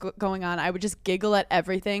fuck was going on. I would just giggle at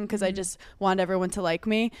everything because I just wanted everyone to like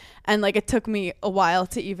me. And like it took me a while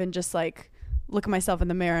to even just like look at myself in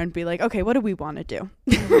the mirror and be like, okay, what do we want to do?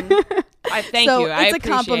 I thank you. It's a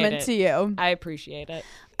compliment to you. I appreciate it.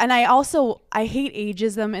 And I hate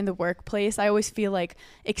ageism in the workplace. I always feel like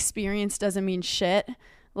experience doesn't mean shit.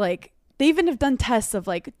 Like they even have done tests of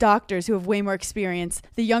like doctors who have way more experience.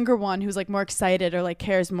 The younger one who's like more excited or like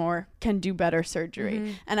cares more can do better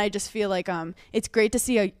surgery. And I just feel like it's great to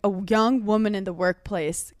see a young woman in the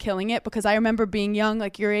workplace killing it, because I remember being young,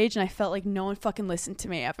 like your age, and I felt like no one fucking listened to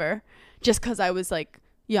me ever, just because I was like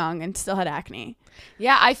young and still had acne.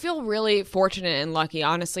 Yeah, I feel really fortunate and lucky,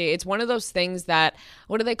 honestly. It's one of those things that,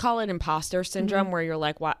 what do they call it? Imposter syndrome, where you're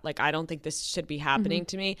like, what? Like, I don't think this should be happening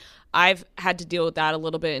to me. I've had to deal with that a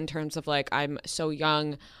little bit in terms of like, I'm so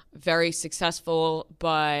young, very successful,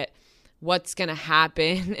 but what's going to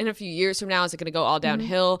happen in a few years from now? Is it going to go all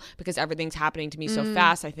downhill because everything's happening to me so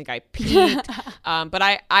fast? I think I peaked. But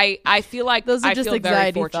I feel like those are just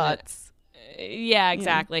anxiety thoughts. Yeah,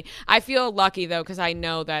 exactly. Yeah. I feel lucky though, because I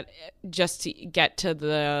know that just to get to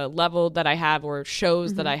the level that I have or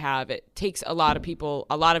shows that I have, it takes a lot of people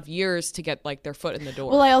a lot of years to get like their foot in the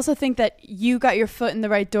door. Well, I also think that you got your foot in the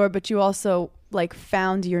right door, but you also like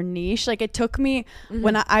found your niche. Like it took me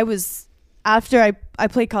when I was after I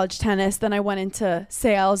played college tennis, then I went into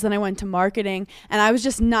sales, then I went to marketing, and I was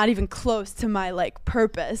just not even close to my like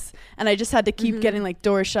purpose. And I just had to keep getting like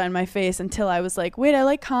doors shut in my face until I was like, wait, I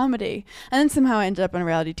like comedy. And then somehow I ended up on a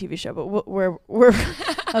reality TV show, but we're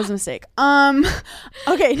that was a mistake.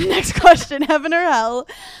 Okay, next question, heaven or hell.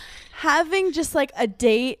 Having just like a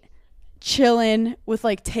date, chilling with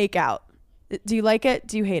like takeout. Do you like it?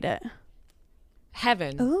 Do you hate it?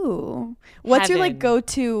 Heaven. Ooh. What's your like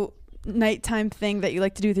go-to nighttime thing that you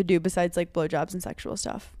like to do with your dude besides like blowjobs and sexual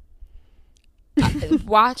stuff?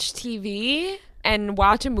 Watch TV and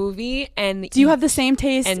watch a movie. And do you have the same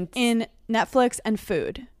taste in Netflix and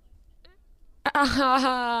food?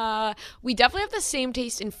 We definitely have the same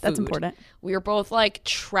taste in food. That's important. We are both like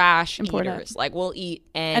trash eaters. Like we'll eat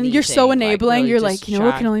anything. And you're so enabling. Like, really, you're like, you know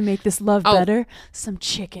what can only make this love better? Some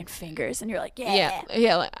chicken fingers. And you're like, yeah.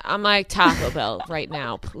 Like, I'm like Taco Bell right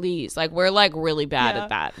now, please. Like we're like really bad at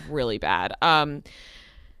that. Really bad.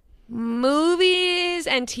 Movies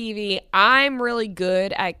and TV, I'm really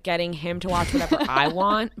good at getting him to watch whatever I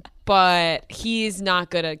want, but he's not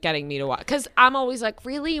good at getting me to watch, because I'm always like,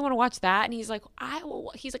 really, you want to watch that? And he's like,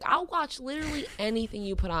 I'll watch literally anything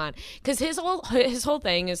you put on, because his whole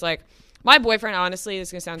thing is like, my boyfriend, honestly, this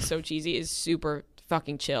is gonna sound so cheesy, is super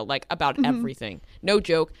fucking chill, like about everything. No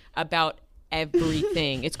joke, about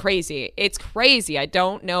everything. It's crazy. I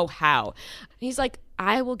don't know how. And he's like,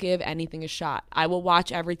 I will give anything a shot. I will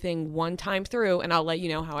watch everything one time through and I'll let you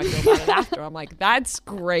know how I feel about it after. I'm like, that's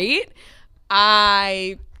great.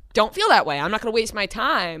 I don't feel that way. I'm not going to waste my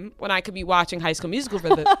time when I could be watching High School Musical for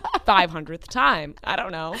the 500th time. I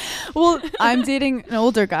don't know. Well, I'm dating an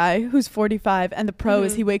older guy who's 45, and the pro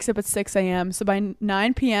is he wakes up at 6 a.m. So by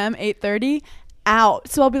 9 p.m., 8:30, out.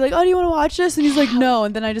 So I'll be like, oh, do you want to watch this? And he's like, no.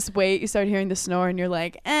 And then I just wait. You start hearing the snore and you're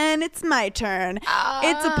like, and it's my turn.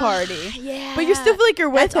 It's a party. Yeah. But you still feel like you're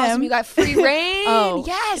with him. Awesome. You got free reign. Oh,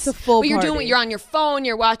 yes. It's a full party. But you're on your phone.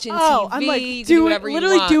 You're watching TV. I'm like do whatever you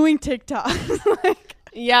want. Doing TikTok. Like,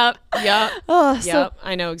 Yep. Oh, yep. So,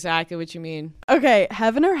 I know exactly what you mean. Okay.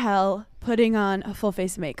 Heaven or hell, putting on a full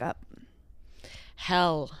face of makeup?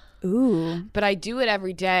 Hell. Ooh. But I do it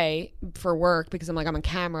every day for work because I'm on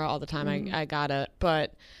camera all the time. I gotta.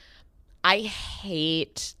 But I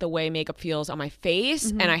hate the way makeup feels on my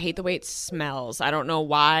face, and I hate the way it smells. I don't know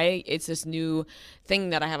why. It's this new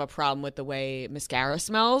thing that I have a problem with the way mascara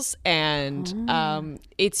smells, and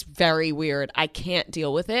it's very weird. I can't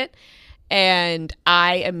deal with it. And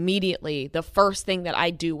I immediately, the first thing that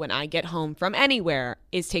I do when I get home from anywhere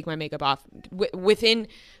is take my makeup off. Within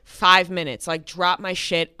 5 minutes, drop my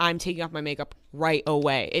shit, I'm taking off my makeup right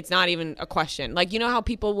away. It's not even a question. You know how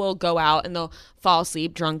people will go out and they'll fall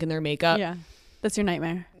asleep drunk in their makeup? Yeah. That's your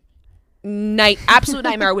nightmare. Absolute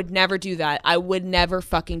nightmare. I would never do that. I would never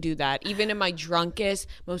fucking do that. Even in my drunkest,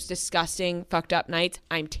 most disgusting, fucked up nights,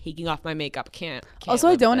 I'm taking off my makeup. Can't also,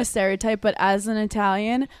 I don't want to stereotype, but as an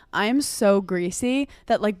Italian, I'm so greasy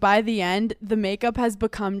that by the end, the makeup has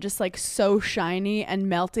become just so shiny and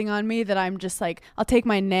melting on me that I'm just I'll take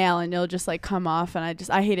my nail and it'll just come off, and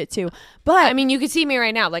I hate it too. But I mean, you can see me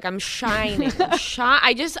right now, I'm shining.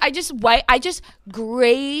 I just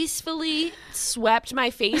gracefully swept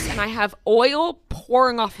my face, and I have oil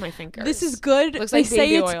pouring off my fingers. This is good. Looks they like say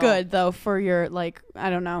baby it's oil. good though for your I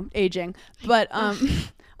don't know, aging. But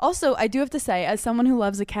also I do have to say, as someone who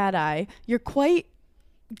loves a cat eye, you're quite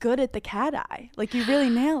good at the cat eye. You really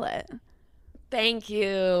nail it. Thank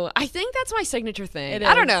you. I think that's my signature thing. It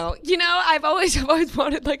I don't is. know. I've always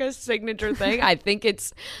wanted a signature thing. I think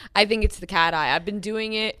it's the cat eye. I've been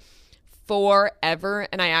doing it forever,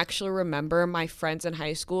 and I actually remember my friends in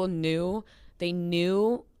high school knew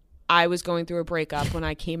I was going through a breakup when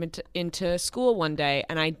I came into school one day,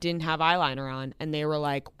 and I didn't have eyeliner on, and they were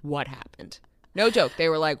like, "What happened?" No joke. They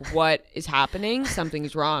were like, "What is happening?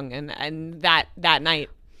 Something's wrong." And that night,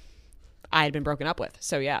 I had been broken up with.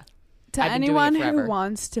 So yeah. To I've been doing it anyone forever. who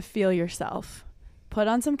wants to feel yourself, put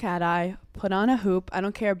on some cat eye, put on a hoop. I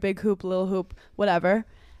don't care, big hoop, little hoop, whatever,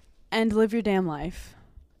 and live your damn life.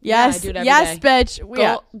 Yes, I do it every yes, day.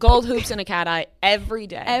 bitch. Gold hoops and a cat eye every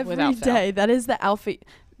day. Every without fail. day. That is the outfit,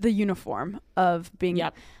 the uniform of being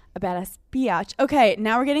Yep. a badass biatch. Okay,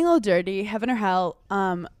 now we're getting a little dirty. Heaven or hell?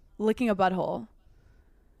 Licking a butthole.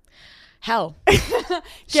 Hell. Get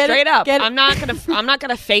Straight it, up. get it. I'm not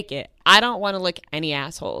gonna fake it. I don't want to lick any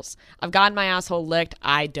assholes. I've gotten my asshole licked.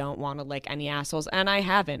 I don't want to lick any assholes, and I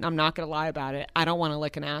haven't. I'm not gonna lie about it. I don't want to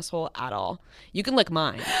lick an asshole at all. You can lick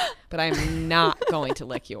mine, but I'm not going to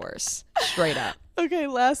lick yours. Straight up. Okay,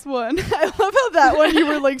 last one. I love how that one you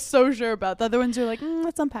were so sure about. The other ones you're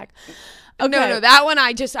let's unpack. Okay. No, that one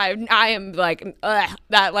I am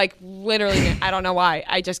literally, I don't know why.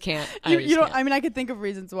 I just can't. You don't. Can't. I mean, I could think of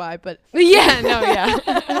reasons why, but yeah.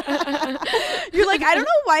 You're I don't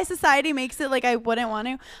know why society makes it I wouldn't want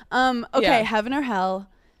to. Okay, Yeah. Heaven or hell?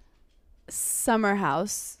 Summer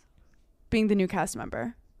House, being the new cast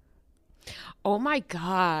member. Oh my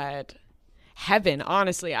God. Heaven,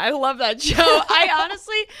 honestly. I love that show.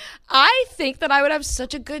 I think that I would have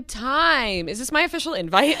such a good time. Is this my official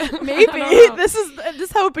invite? Maybe. This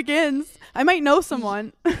is how it begins. I might know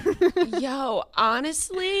someone. Yo,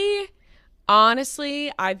 honestly,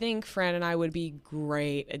 I think Fran and I would be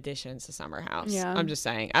great additions to Summer House. Yeah. I'm just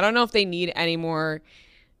saying. I don't know if they need any more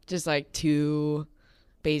just two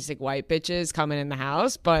basic white bitches coming in the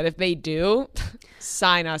house, but if they do,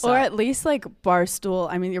 sign us Or up. at least Barstool.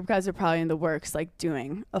 I mean, you guys are probably in the works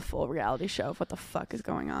doing a full reality show of what the fuck is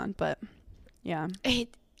going on, but yeah.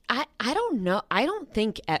 I don't know. I don't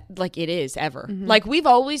think it is ever. We've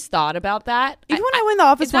always thought about that. Even when I went in the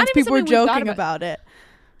office it's not once, even people were something we've thought joking about it.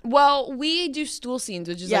 Well, we do Stool Scenes,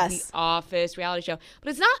 which is Yes. the office reality show,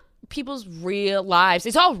 but it's not people's real lives.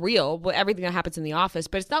 It's all real, everything that happens in the office,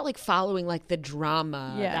 but it's not following the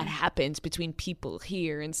drama that happens between people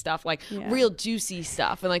here and stuff, real juicy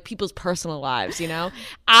stuff and people's personal lives,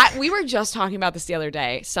 we were just talking about this the other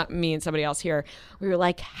day, me and somebody else here. We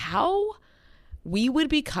were how we would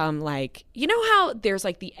become how there's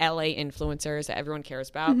the LA influencers that everyone cares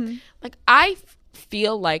about. I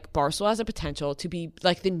feel Barstool has a potential to be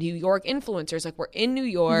the New York influencers. We're in New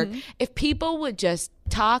York. If people would just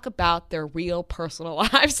talk about their real personal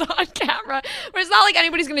lives on camera, but it's not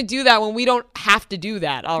anybody's going to do that when we don't have to do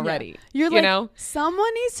that already. Yeah. You're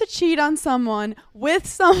someone needs to cheat on someone with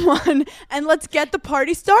someone and let's get the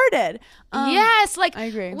party started. Yes. I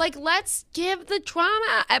agree. Let's give the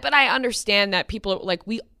drama. But I understand that people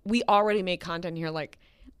we already make content here.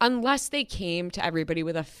 Unless they came to everybody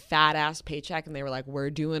with a fat ass paycheck and they were we're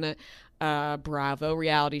doing a Bravo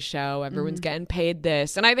reality show. Everyone's getting paid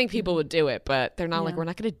this. And I think people would do it, but they're not we're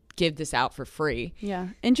not going to give this out for free. Yeah.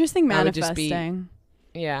 Interesting That would just manifesting.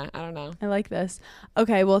 Yeah, I don't know. I like this.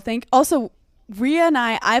 Okay. Well, also Rhea and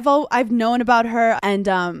I've known about her,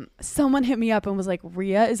 and someone hit me up and was like,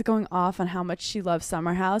 Rhea is going off on how much she loves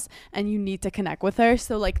Summer House and you need to connect with her.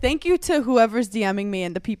 So like, thank you to whoever's DMing me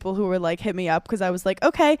and the people who were like, hit me up, because I was like,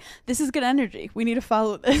 okay, this is good energy. We need to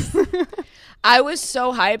follow this. I was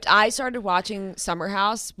so hyped. I started watching Summer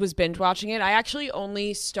House, was binge watching it. I actually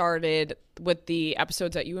only started with the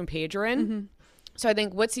episodes that you and Paige are in. Mm-hmm. So I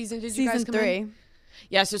think, what season did you guys come in? Season 3.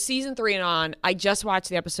 Yeah, so season 3 and on. I just watched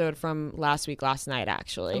the episode from last night,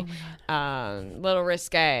 actually. Little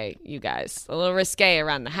risque, you guys. A little risque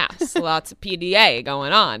around the house. Lots of PDA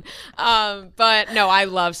going on. But no, I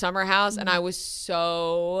love Summer House, and I was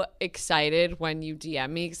so excited when you DM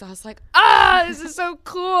me, because I was like, this is so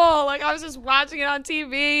cool. Like, I was just watching it on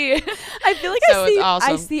TV. I feel like So it's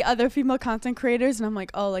awesome. I see other female content creators, and I'm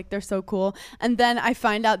like, oh, like, they're so cool. And then I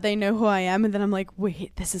find out they know who I am, and then I'm like,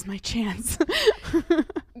 wait, this is my chance.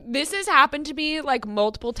 This has happened to me like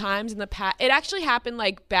multiple times in the past. It actually happened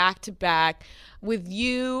like back to back with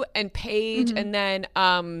you and Paige, and then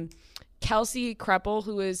Kelsey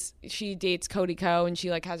Kreppel, she dates Cody Ko, and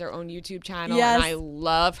she like has her own YouTube channel. Yes. And I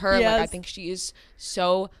love her. Yes. Like, I think she is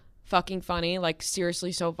so fucking funny, like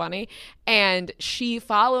seriously so funny. And she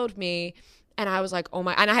followed me. And I was like, oh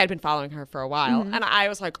my, and I had been following her for a while. And I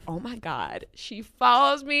was like, oh my God, she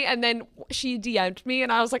follows me. And then she DM'd me,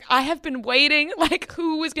 and I was like, I have been waiting, like,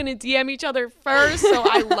 who was going to DM each other first? So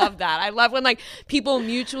I love that. I love when like people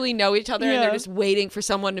mutually know each other and they're just waiting for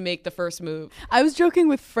someone to make the first move. I was joking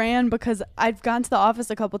with Fran because I've gone to the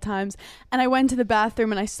office a couple times, and I went to the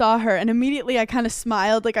bathroom and I saw her, and immediately I kind of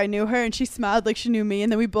smiled like I knew her, and she smiled like she knew me.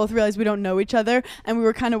 And then we both realized we don't know each other, and we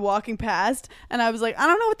were kind of walking past, and I was like, I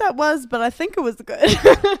don't know what that was, but I think it was good.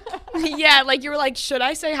 Yeah, like you were like, should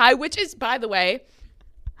I say hi? Which is, by the way,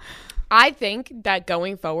 I think that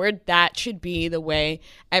going forward, that should be the way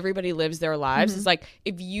everybody lives their lives. It's like,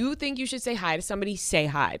 if you think you should say hi to somebody, say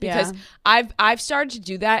hi. Because I've started to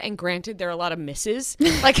do that, and granted, there are a lot of misses.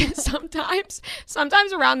 Like sometimes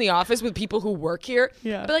around the office with people who work here,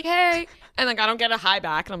 be like, hey. And like, I don't get a hi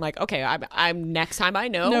back, and I'm like, okay, I'm next time I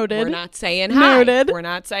know, Noted. we're not saying hi. Noted. We're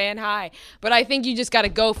not saying hi. But I think you just got to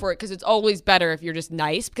go for it, because it's always better if you're just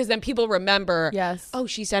nice, because then people remember, oh,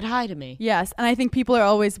 she said hi to me. Yes. And I think people are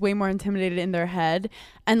always way more intimidated in their head.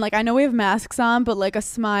 And like, I know we have masks on, but like a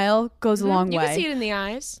smile goes a long You way. can see it in the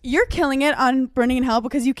eyes. You're killing it on Burning in Hell,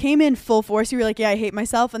 because you came in full force. You were like, yeah, I hate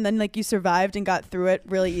myself. And then like you survived and got through it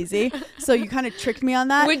really easy. So you kind of tricked me on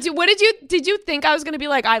that. Did you think I was going to be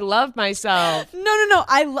like, I love myself? No.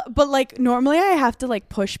 But like normally I have to like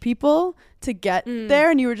push people to get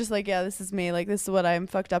there. And you were just like, yeah, this is me. Like, this is what I'm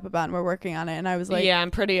fucked up about, and we're working on it. And I was like, yeah,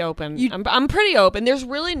 I'm pretty open. I'm pretty open. There's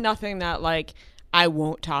really nothing that like I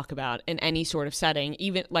won't talk about in any sort of setting,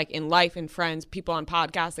 even like in life and friends, people on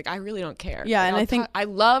podcasts. Like, I really don't care. Yeah, like, and I think I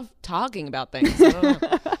love talking about things. I don't know.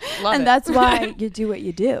 Love and it. that's why you do what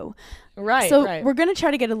you do. Right. So right. we're gonna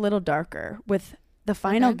try to get a little darker with the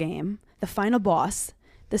final game, the final boss,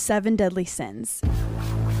 the 7 deadly sins.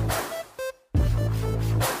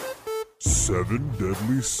 7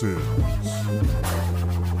 deadly sins.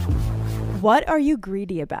 What are you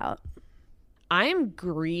greedy about? I'm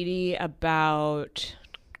greedy about.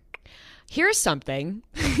 Here's something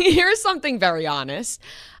very honest.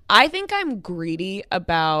 I think I'm greedy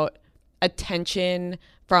about attention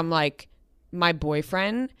from like my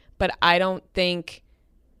boyfriend, but I don't think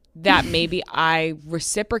that maybe I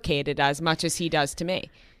reciprocated as much as he does to me.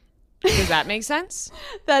 Does that make sense?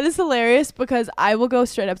 That is hilarious, because I will go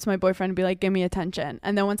straight up to my boyfriend and be like, give me attention.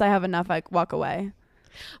 And then once I have enough, I walk away.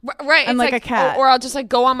 Right. I'm like a cat. Or I'll just like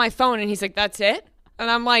go on my phone, and he's like, that's it? And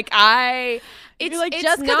I'm like, You're like,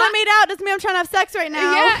 just because I made out doesn't mean I'm trying to have sex right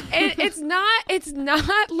now. Yeah, it's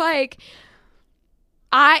not like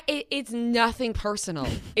it's nothing personal.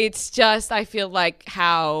 It's just, I feel like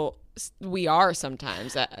how we are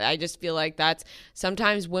sometimes. I just feel like that's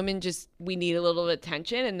sometimes women we need a little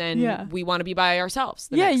attention, and then we want to be by ourselves.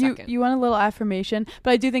 You want a little affirmation,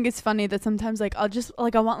 but I do think it's funny that sometimes like I'll just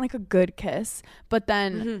like, I want like a good kiss, but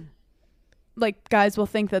then like guys will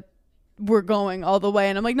think that we're going all the way,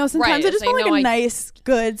 and I'm like, no, sometimes I just want like a nice,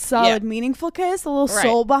 good, solid, meaningful kiss, a little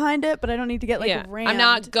soul behind it, but I don't need to get like rammed. I'm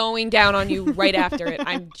not going down on you right after it.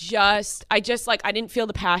 I just like, I didn't feel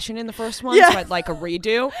the passion in the first one, so I'd like a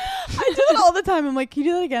redo. I do it all the time. I'm like, can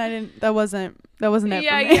you do that again? That wasn't it for me.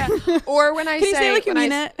 Yeah. Or when I can you say like you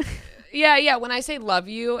mean it? Yeah. When I say love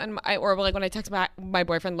you, or like when I text my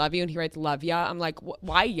boyfriend love you, and he writes love ya, I'm like,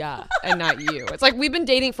 why ya and not you? It's like, we've been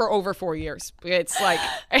dating for over 4 years. It's like,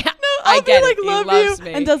 I'll I get be like, it. love He loves you.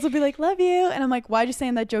 me. And Des will be like, love you. And I'm like, why'd you say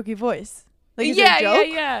in that jokey voice? Like, is it a joke?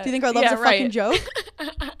 Yeah. Do you think our love's a fucking joke?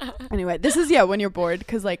 Anyway, this is, when you're bored.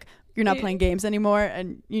 Because, like, you're not playing games anymore,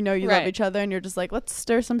 and you know you love each other, and you're just like, let's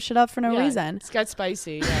stir some shit up for no reason. It's got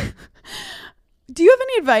spicy. Yeah. Do you have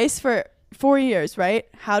any advice for 4 years, right?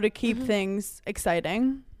 How to keep things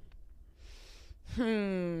exciting?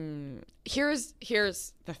 Here's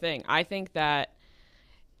the thing. I think that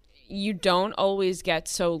you don't always get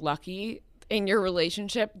so lucky in your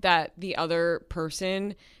relationship that the other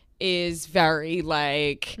person is very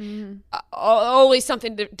like always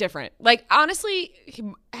something different. Like, honestly,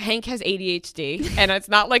 Hank has ADHD and it's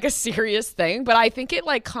not like a serious thing, but I think it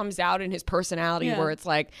like comes out in his personality where it's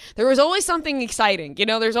like there was always something exciting, you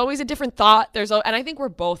know, there's always a different thought, and I think we're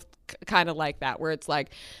both kind of like that, where it's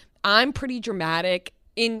like I'm pretty dramatic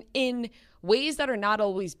in ways that are not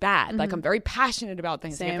always bad. Like, I'm very passionate about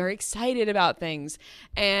things. I'm very excited about things.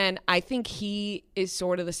 And I think he is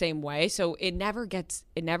sort of the same way. So it never gets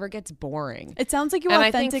boring. It sounds like you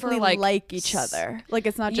authentically like each other. Like,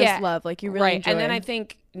 it's not just love. Like, you really enjoy. And then I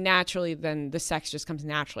think naturally then the sex just comes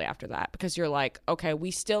naturally after that, because you're like, okay, we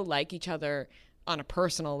still like each other on a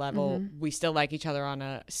personal level. We still like each other on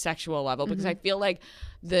a sexual level, because I feel like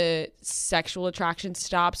the sexual attraction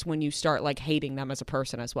stops when you start like hating them as a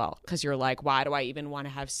person as well, because you're like, why do I even want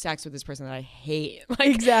to have sex with this person that I hate? Like,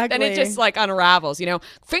 exactly. Then it just like unravels, you know.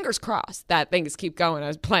 Fingers crossed that things keep going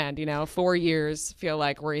as planned, you know. 4 years feel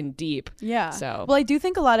like we're in deep. So well, I do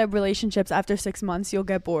think a lot of relationships after 6 months you'll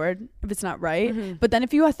get bored if it's not right, but then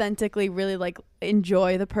if you authentically really like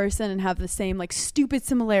enjoy the person and have the same like stupid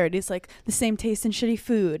similarities, like the same taste in shitty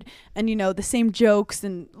food, and you know, the same jokes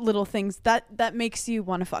and little things, that makes you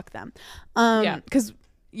want to fuck them, because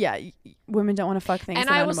women don't want to fuck things. And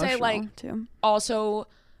I will say, like, too. Also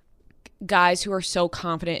guys who are so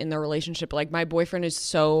confident in their relationship, like my boyfriend is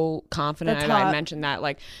so confident. I mentioned that,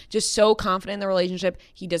 like, just so confident in the relationship.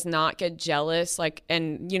 He does not get jealous, like,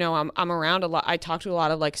 and you know, I'm around a lot, I talk to a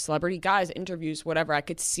lot of like celebrity guys, interviews, whatever. I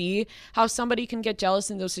could see how somebody can get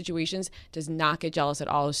jealous in those situations. Does not get jealous at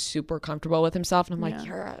all, is super comfortable with himself, and I'm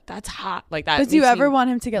like, that's hot, like that. But do you ever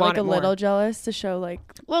want him to get like a little jealous to show like,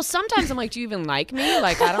 well, sometimes I'm like, do you even like me?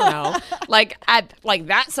 Like, I don't know. like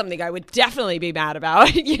that's something I would definitely be mad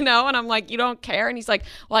about, you know? And I'm like, you don't care? And he's like,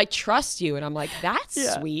 well, I trust you. And I'm like,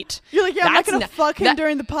 that's sweet. You're like, I'm not gonna fuck him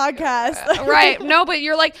during the podcast. Right. No, but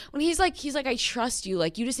you're like, when he's like, I trust you.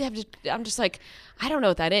 Like, you just have to, I'm just like, I don't know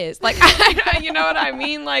what that is. Like, you know what I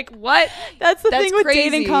mean? Like, what? That's the thing with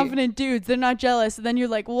dating confident dudes. They're not jealous. And then you're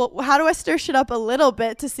like, well, how do I stir shit up a little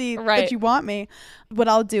bit to see that you want me? What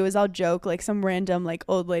I'll do is I'll joke, like some random like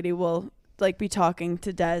old lady will like be talking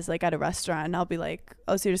to Des like at a restaurant, and I'll be like,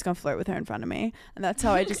 oh, so you're just gonna flirt with her in front of me? And that's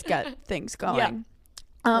how I just get things going.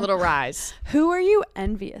 A little rise. Who are you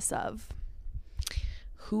envious of?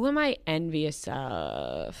 Who am I envious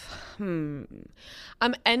of?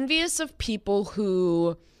 I'm envious of people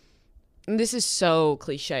who, and this is so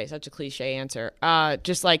cliche, such a cliche answer,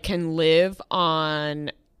 just like can live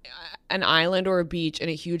on an island or a beach in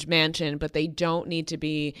a huge mansion, but they don't need to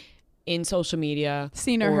be in social media,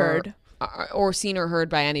 seen or heard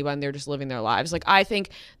by anyone. They're just living their lives. Like, I think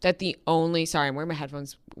that sorry, I'm wearing my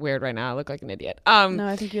headphones weird right now. I look like an idiot. No,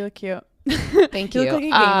 I think you look cute. Thank you. You look like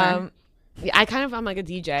a gamer. I'm like a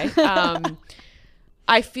DJ.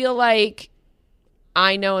 I feel like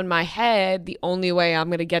I know in my head the only way I'm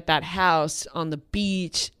going to get that house on the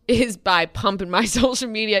beach is by pumping my social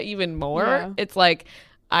media even more. Yeah. It's like,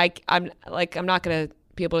 I'm not going to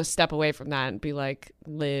be able to step away from that and be like,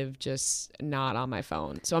 live just not on my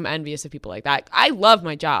phone. So I'm envious of people like that. I love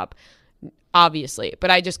my job, obviously,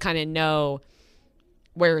 but I just kind of know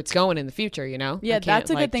where it's going in the future, you know? Yeah, that's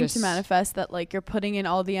a good thing to manifest, that like you're putting in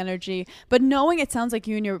all the energy, but knowing, it sounds like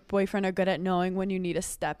you and your boyfriend are good at knowing when you need to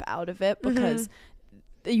step out of it, because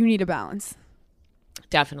you need a balance.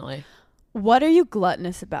 Definitely. What are you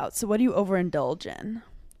gluttonous about? So what do you overindulge in?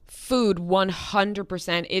 Food,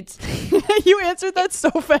 100%. It's you answered that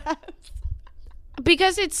so fast.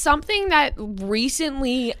 Because it's something that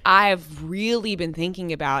recently I've really been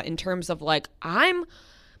thinking about, in terms of like, I'm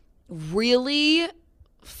really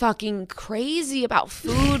fucking crazy about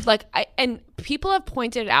food. Like, and people have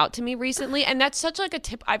pointed it out to me recently, and that's such like a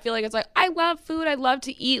tip. I feel like it's like, I love food, I love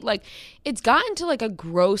to eat. Like, it's gotten to like a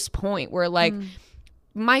gross point where like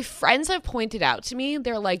my friends have pointed out to me,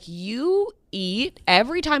 they're like, you eat,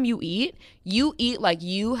 every time you eat like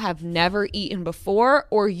you have never eaten before,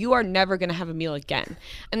 or you are never gonna have a meal again.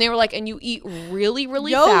 And they were like, and you eat really,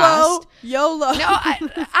 really fast. YOLO. No,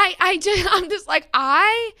 I'm just like,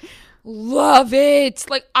 I love it.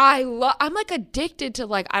 Like, I'm like addicted to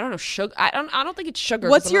like, I don't know, sugar. I don't think it's sugar.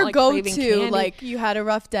 What's your go-to? Like, you had a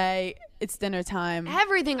rough day it's dinner time.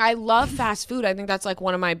 Everything. I love fast food. I think that's like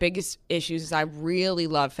one of my biggest issues is I really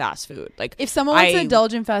love fast food. Like if someone wants to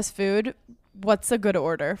indulge in fast food, what's a good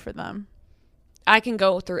order for them? I can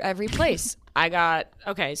go through every place.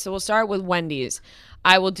 So we'll start with Wendy's.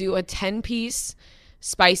 I will do a 10-piece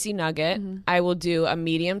spicy nugget. I will do a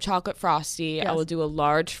medium chocolate frosty. Yes. I will do a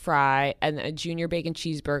large fry and a junior bacon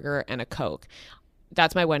cheeseburger and a Coke.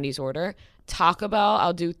 That's my Wendy's order. Taco Bell,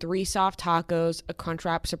 I'll do 3 soft tacos, a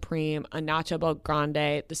Crunchwrap Supreme, a Nacho Bel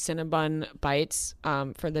Grande, the Cinnabon Bites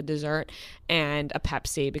for the dessert, and a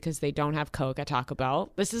Pepsi because they don't have Coke at Taco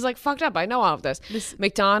Bell. This is like fucked up. I know all of this.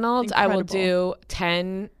 McDonald's, incredible. I will do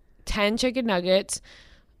 10 chicken nuggets,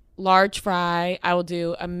 large fry. I will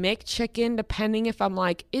do a McChicken depending if I'm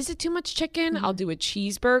like, is it too much chicken? I'll do a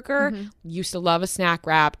cheeseburger. Used to love a snack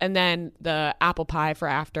wrap, and then the apple pie for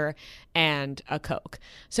after and a Coke.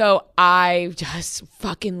 So I just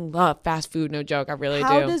fucking love fast food. No joke. I really do.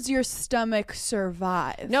 How does your stomach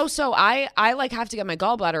survive? No, so I like have to get my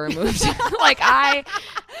gallbladder removed. Like I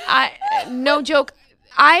no joke.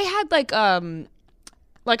 I had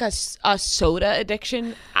like a soda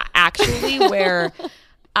addiction actually where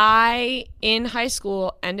I, in high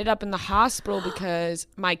school, ended up in the hospital because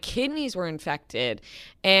my kidneys were infected.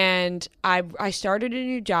 And I started a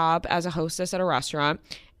new job as a hostess at a restaurant.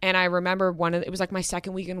 And I remember it was like my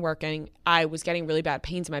second weekend working. I was getting really bad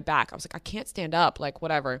pains in my back. I was like, I can't stand up, like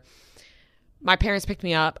whatever. My parents picked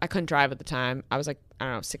me up. I couldn't drive at the time. I was like, I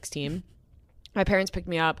don't know, 16. My parents picked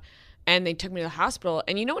me up. And they took me to the hospital.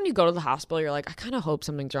 And you know when you go to the hospital, you're like, I kind of hope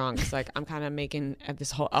something's wrong. Because like I'm kind of making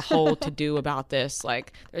a whole to-do about this.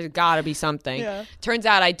 Like there's got to be something. Yeah. Turns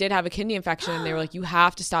out I did have a kidney infection. And they were like, you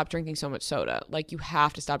have to stop drinking so much soda. Like you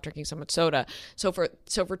have to stop drinking so much soda. So for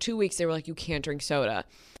 2 weeks, they were like, you can't drink soda.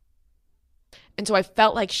 And so I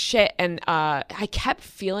felt like shit. And I kept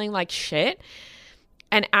feeling like shit.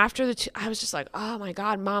 And after I was just like, oh my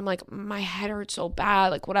God, Mom, like my head hurts so bad.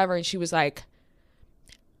 Like whatever. And she was like,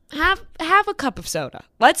 have a cup of soda.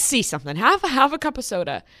 Let's see something. Have a cup of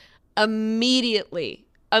soda. Immediately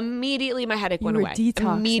my headache went away.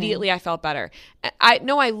 Detoxing. Immediately I felt better. I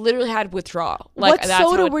literally had withdrawal. Like what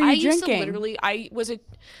soda were you drinking? I was a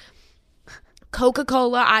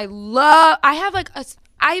Coca-Cola.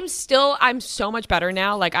 I'm so much better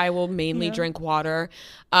now. Like I will mainly drink water,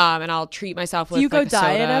 and I'll treat myself with Do you go like a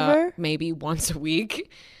diet soda ever? Maybe once a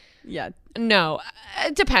week. Yeah. No,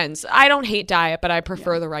 it depends. I don't hate diet, but I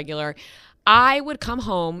prefer the regular. I would come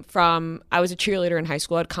home I was a cheerleader in high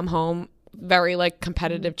school. I'd come home very like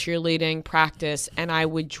competitive cheerleading practice, and I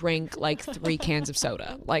would drink like 3 cans of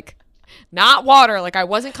soda. Like not water. Like I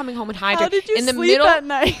wasn't coming home and hydrated. How did you sleep at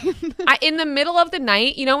night? In the middle of the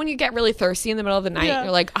night, you know when you get really thirsty in the middle of the night,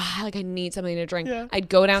 you're like, like I need something to drink. Yeah. I'd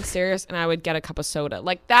go downstairs and I would get a cup of soda.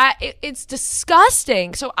 Like that, it's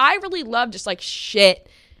disgusting. So I really love just like shit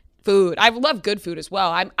food. I love good food as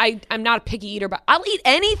well. I'm not a picky eater, but I'll eat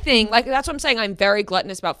anything. Like that's what I'm saying. I'm very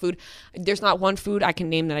gluttonous about food. There's not one food I can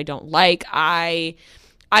name that I don't like. I've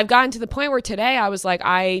gotten to the point where today I was like,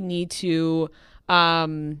 I need to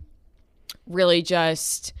really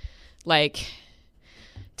just like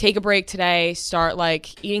take a break today, start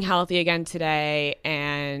like eating healthy again today.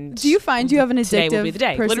 And do you find you have an addictive will be the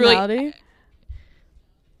day. Personality? Literally,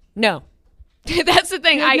 no. That's the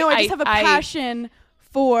thing. I just have a passion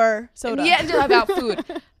for soda. Yeah, about food.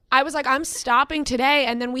 I was like, I'm stopping today.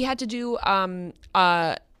 And then we had to do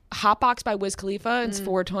Hotbox by Wiz Khalifa. It's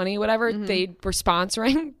 420, whatever. They were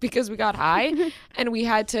sponsoring because we got high. And we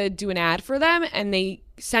had to do an ad for them. And they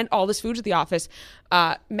sent all this food to the office.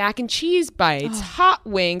 Mac and cheese bites, hot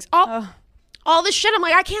wings, all this shit. I'm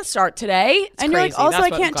like, I can't start today. It's and crazy. You're like, also, I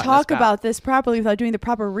can't talk about this properly without doing the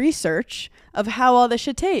proper research of how all this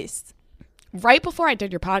shit tastes. Right before I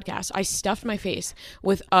did your podcast, I stuffed my face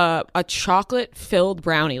with a chocolate-filled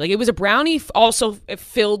brownie. Like, it was a brownie also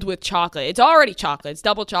filled with chocolate. It's already chocolate. It's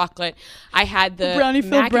double chocolate. I had the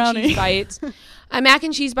mac and cheese bites. Mac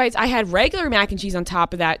and cheese bites. I had regular mac and cheese on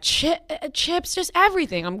top of that. Chips, just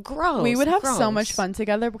everything. I'm gross. We would have so much fun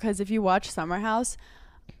together because if you watch Summer House,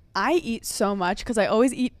 I eat so much because I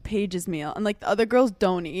always eat Paige's meal. And, like, the other girls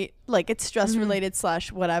don't eat. Like, it's stress-related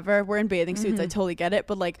 / whatever. We're in bathing suits. I totally get it.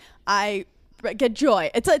 But, like, I get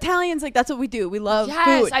joy. It's Italians, like that's what we do. We love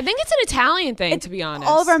food. I think it's an Italian thing, to be honest.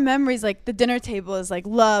 All of our memories, like the dinner table is like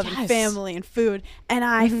love and family and food, and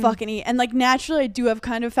I fucking eat. And like naturally I do have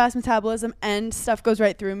kind of fast metabolism and stuff goes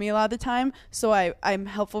right through me a lot of the time, so I'm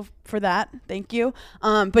helpful for that. Thank you.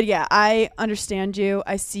 But yeah, I understand you.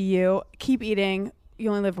 I see you. Keep eating. You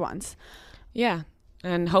only live once. Yeah.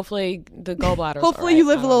 And hopefully the gallbladder. Hopefully you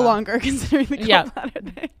live a little longer considering the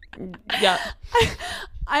gallbladder thing. Yeah.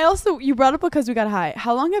 You brought up because we got high.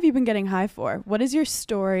 How long have you been getting high for? What is your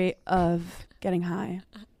story of getting high?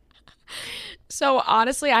 So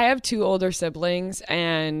honestly, I have 2 older siblings,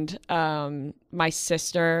 and my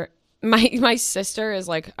sister is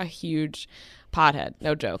like a huge pothead,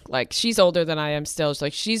 no joke. Like, she's older than I am still.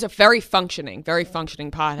 Like, she's a very functioning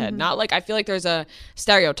pothead. Not like, I feel like there's a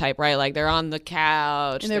stereotype, right? Like, they're on the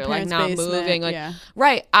couch, they're like not moving. Like,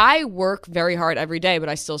 right. I work very hard every day, but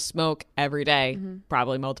I still smoke every day,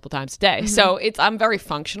 probably multiple times a day. So I'm very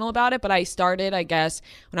functional about it. But I started, I guess,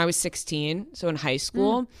 when I was 16, so in high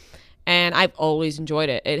school. And I've always enjoyed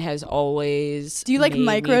it. It has always. Do you like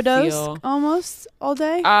microdose almost all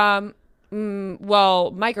day?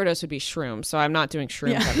 Well, microdose would be shrooms, so I'm not doing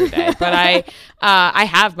shrooms every day. But I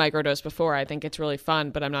have microdose before. I think it's really fun,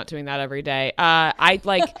 but I'm not doing that every day. I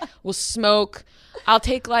like will smoke. I'll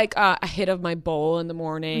take like a hit of my bowl in the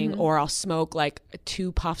morning, or I'll smoke like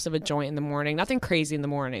 2 puffs of a joint in the morning. Nothing crazy in the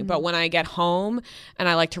morning, but when I get home and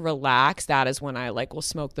I like to relax, that is when I like will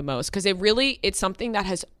smoke the most, because it's something that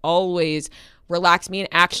has always relaxed me and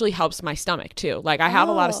actually helps my stomach too. Like, I have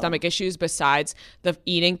a lot of stomach issues besides the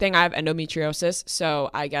eating thing. I have endometriosis, so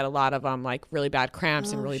I get a lot of like really bad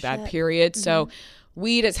cramps and really bad periods. So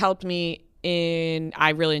weed has helped me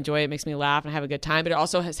I really enjoy it. It makes me laugh and I have a good time, but it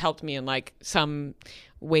also has helped me in like some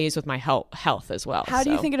ways with my health as well. How do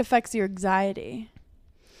you think it affects your anxiety?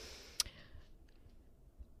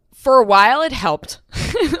 For a while it helped.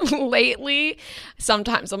 Lately,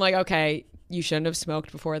 sometimes I'm like, okay, you shouldn't have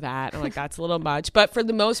smoked before that. I'm like, that's a little much. But for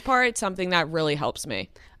the most part, it's something that really helps me.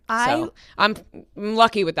 So I'm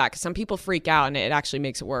lucky with that, because some people freak out and it actually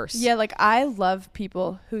makes it worse. Yeah, like, I love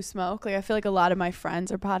people who smoke. Like, I feel like a lot of my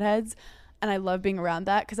friends are potheads, and I love being around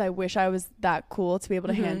that, because I wish I was that cool to be able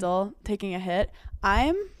to handle taking a hit.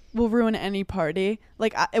 Will ruin any party.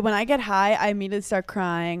 Like, when I get high, I immediately start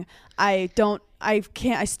crying. I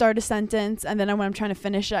start a sentence, and then when I'm trying to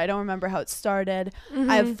finish it, I don't remember how it started.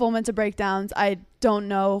 I have full mental breakdowns. I don't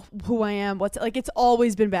know who I am. It's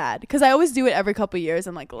always been bad, because I always do it every couple of years.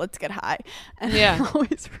 I'm like, let's get high. And I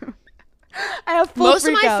always ruin. I have full most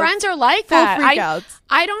of my friends are like that.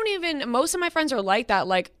 I don't even. Most of my friends are like that.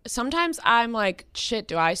 Like, sometimes I'm like, shit,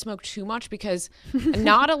 do I smoke too much? Because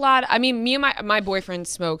not a lot. I mean, me and my boyfriend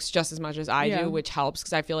smokes just as much as I do, which helps,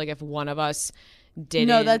 because I feel like if one of us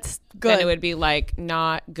didn't, that's good, then it would be like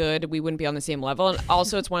not good. We wouldn't be on the same level. And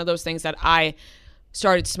also, it's one of those things that I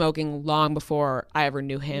started smoking long before I ever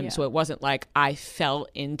knew him. So it wasn't like I fell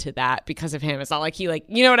into that because of him. It's not like he, like,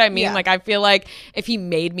 you know what I mean? Like, I feel like if he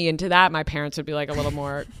made me into that, my parents would be like a little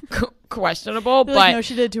more questionable. But like, no,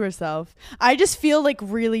 she did it to herself. I just feel like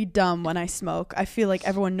really dumb when I smoke. I feel like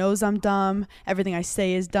everyone knows I'm dumb. Everything I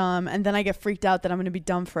say is dumb. And then I get freaked out that I'm going to be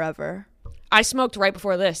dumb forever. I smoked right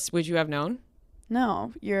before this. Would you have known?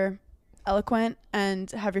 No, you're eloquent and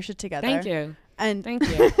have your shit together. Thank you. And thank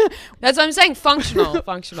you. That's what I'm saying. Functional.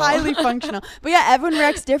 Highly functional. But yeah, everyone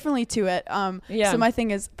reacts differently to it. So my thing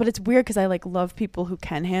is, but it's weird because I like love people who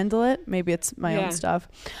can handle it. Maybe it's my own stuff.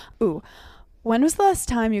 Ooh, when was the last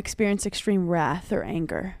time you experienced extreme wrath or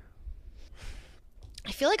anger?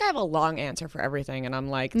 I feel like I have a long answer for everything, and I'm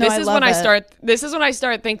like, This is when I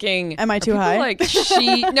start thinking, am I too high? Like,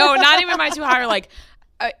 no, not even am I too high. Or like,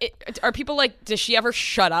 are people like, does she ever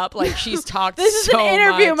shut up? Like, she's talked This is so an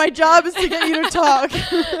interview. much. My job is to get you to talk.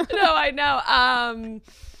 No, I know.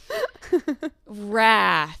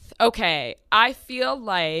 Wrath. Okay. I feel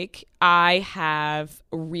like I have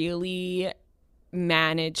really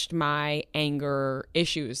managed my anger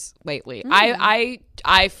issues lately. I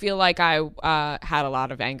feel like I had a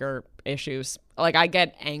lot of anger issues. Like, I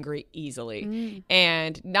get angry easily,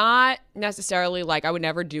 and not necessarily like I would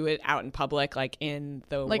never do it out in public, like in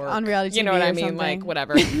the like work, on reality TV, you know what I mean, something. like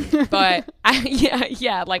whatever. But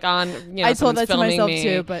like on, you know, I told that to myself me.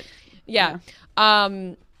 too, but yeah.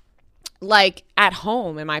 Like at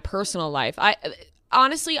home in my personal life,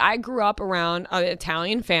 honestly, I grew up around an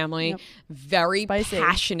Italian family, very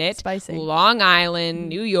passionate, Long Island,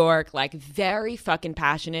 New York, like very fucking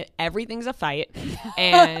passionate. Everything's a fight,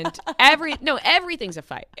 and everything's a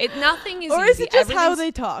fight. Nothing is or easy. Is it just how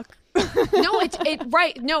they talk? No, it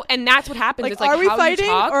right. No, and that's what happens. Like, it's like, are we how fighting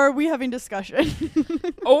you talk, or are we having discussion?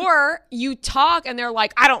 or you talk and they're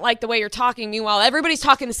like, I don't like the way you're talking. Meanwhile, everybody's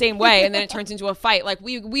talking the same way, and then it turns into a fight. Like,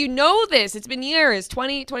 we know this. It's been years,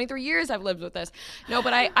 23 years I've lived with this. No,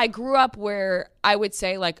 but I grew up where I would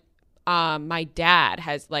say like, my dad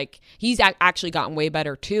has like, he's actually gotten way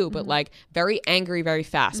better too, but like very angry, very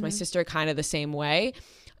fast. My sister kind of the same way.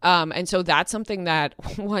 And so that's something that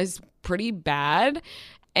was pretty bad.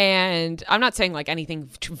 And I'm not saying like anything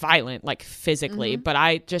violent, like physically, but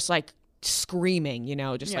I just like screaming,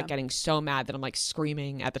 just like getting so mad that I'm like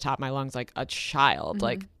screaming at the top of my lungs like a child,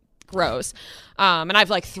 like gross. And I've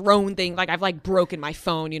like thrown things, like I've like broken my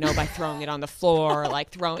phone, by throwing it on the floor, like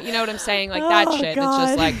throwing, you know what I'm saying? Like that shit. God. It's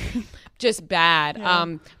just like, just bad.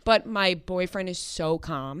 Yeah. But my boyfriend is so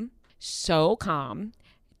calm,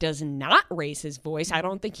 does not raise his voice. I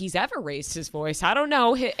don't think he's ever raised his voice. I don't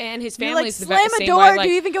know. And his family's the slam same a door. way. Like, do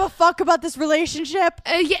you even give a fuck about this relationship?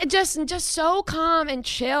 Yeah, just so calm and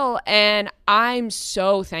chill. And I'm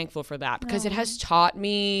so thankful for that because it has taught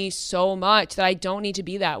me so much that I don't need to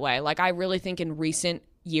be that way. Like I really think in recent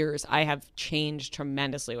years I have changed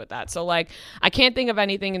tremendously with that. So like I can't think of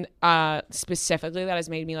anything specifically that has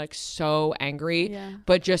made me like so angry,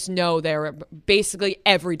 but just know there basically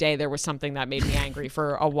every day there was something that made me angry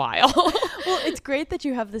for a while. Well, it's great that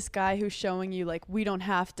you have this guy who's showing you like we don't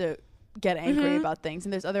have to get angry about things,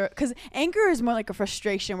 and there's other, because anger is more like a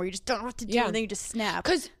frustration where you just don't know what to do and then you just snap.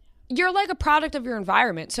 Because you're like a product of your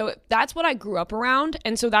environment. So that's what I grew up around.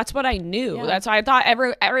 And so that's what I knew. Yeah. That's why I thought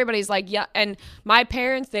everybody's like, yeah. And my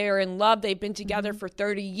parents, they are in love. They've been together for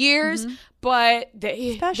 30 years. But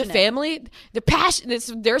the family, the passion,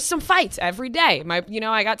 there's some fights every day.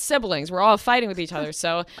 I got siblings. We're all fighting with each other.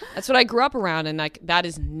 So that's what I grew up around. And like, that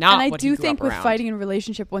is not what I do think with fighting in a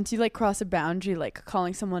relationship, once you like cross a boundary, like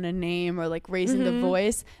calling someone a name or like raising the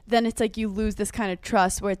voice, then it's like you lose this kind of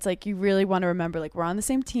trust where it's like you really want to remember, like, we're on the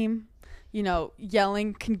same team.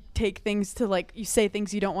 Yelling can take things to like, you say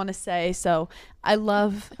things you don't want to say. So I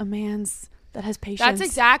love a man's that has patience. That's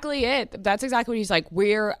exactly it. That's exactly what he's like.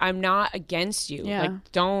 I'm not against you. Yeah.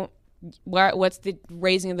 Like, don't. What's the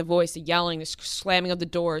raising of the voice, the yelling, the slamming of the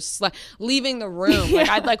doors, leaving the room? Like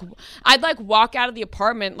I'd walk out of the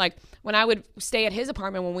apartment. Like when I would stay at his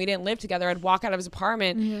apartment when we didn't live together, I'd walk out of his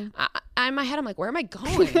apartment. In my head, I'm like, where am I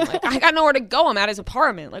going? Like I got nowhere to go. I'm at his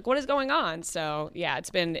apartment. Like what is going on? So yeah,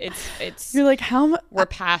 it's. You're like, we're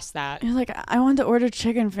past that. You're like, I wanted to order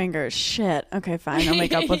chicken fingers. Shit. Okay, fine. I'll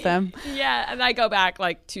make up with them. Yeah, and I go back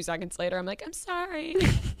like 2 seconds later. I'm like, I'm sorry.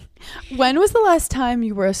 When was the last time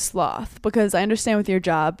you were a sloth? Because I understand with your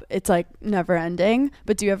job, it's like never ending.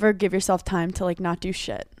 But do you ever give yourself time to like not do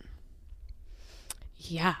shit?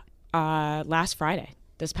 Yeah.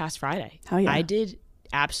 This past Friday. Oh, yeah. I did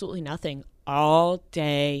absolutely nothing all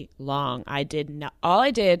day long. All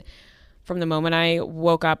I did from the moment I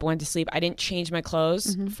woke up, went to sleep, I didn't change my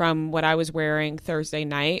clothes from what I was wearing Thursday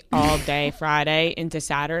night all day Friday into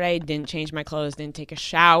Saturday. Didn't change my clothes, didn't take a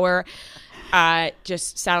shower.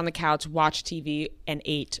 Just sat on the couch, watched TV, and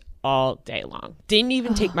ate all day long. Didn't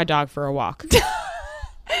even take my dog for a walk.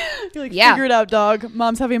 You're like, figure it out, dog.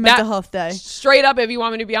 Mom's having a mental health day. Straight up, if you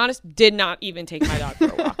want me to be honest, did not even take my dog for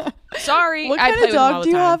a walk. Sorry. What kind of dog do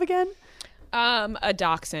you have again? A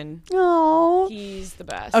dachshund. Oh, he's the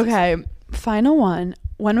best. Okay, final one.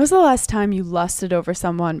 When was the last time you lusted over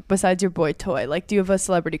someone besides your boy toy? Like, do you have a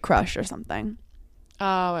celebrity crush or something?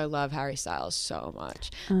 Oh, I love Harry Styles so much.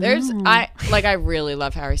 I really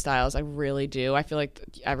love Harry Styles. I really do. I feel like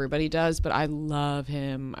everybody does, but I love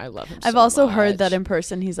him. I've also heard that in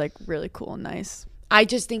person he's like really cool and nice. I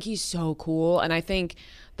just think he's so cool. And I think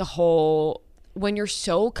when you're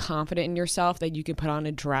so confident in yourself that you can put on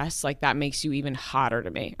a dress, like that makes you even hotter to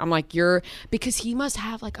me. I'm like, because he must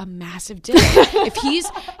have like a massive dick.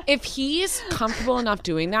 if he's comfortable enough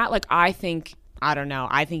doing that, like I don't know.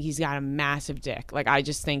 I think he's got a massive dick. Like, I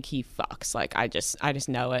just think he fucks. Like, I just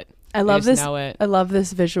know it. I love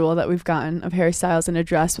this visual that we've gotten of Harry Styles in a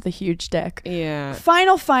dress with a huge dick. Yeah.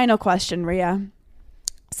 Final question, Rhea.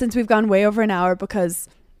 Since we've gone way over an hour because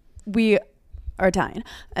we are Italian,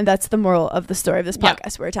 and that's the moral of the story of this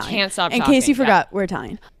podcast. We're Italian. Can't stop in talking. Case you forgot, we're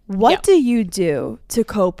Italian. What do you do to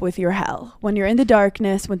cope with your hell when you're in the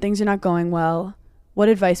darkness, when things are not going well? What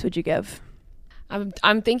advice would you give?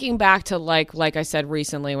 I'm thinking back to like I said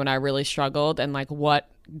recently when I really struggled and like what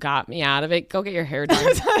got me out of it. Go get your hair done.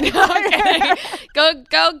 Okay.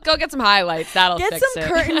 Go get some highlights. That'll fix it. Get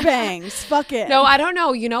some curtain bangs. Fuck it. No, I don't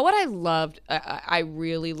know. You know what I loved? I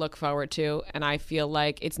really look forward to, and I feel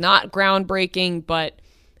like it's not groundbreaking, but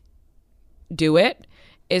do it.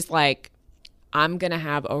 Is like I'm gonna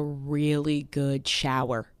have a really good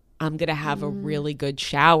shower. I'm going to have a really good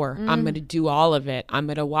shower. I'm going to do all of it. I'm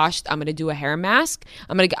going to wash. I'm going to do a hair mask.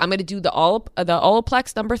 I'm going to do the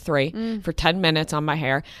Olaplex number 3 for 10 minutes on my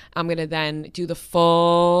hair. I'm going to then do the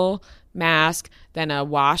full mask, then a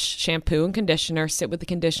wash, shampoo, and conditioner. Sit with the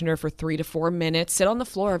conditioner for 3 to 4 minutes. Sit on the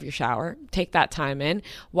floor of your shower. Take that time in.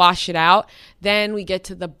 Wash it out. Then we get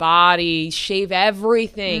to the body. Shave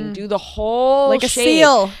everything. Do the whole like a shave.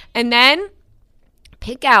 seal. And then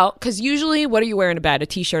pick out, because usually what are you wearing to bed? A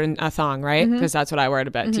t-shirt and a thong, right? Because that's what I wear to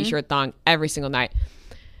bed. T-shirt, thong every single night.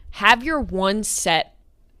 have your one set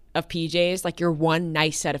of PJs, like your one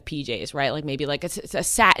nice set of PJs, right? Like maybe like it's a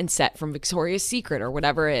satin set from Victoria's Secret or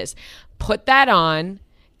whatever it is. Put that on,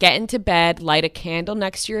 get into bed, light a candle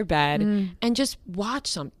next to your bed, and just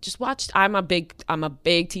watch. I'm a big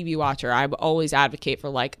TV watcher. I always advocate for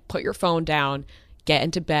like put your phone down, get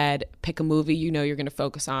into bed, pick a movie you know you're going to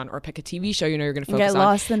focus on, or pick a TV show you know you're going to focus on. Get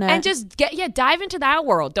lost in it. And just dive into that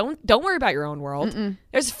world. Don't worry about your own world.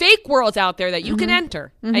 There's fake worlds out there that you can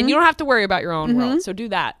enter, and you don't have to worry about your own world. So do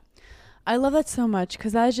that. I love that so much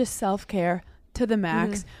because that is just self-care to the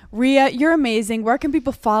max. Rhea, you're amazing. Where can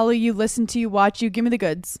people follow you, listen to you, watch you? Give me the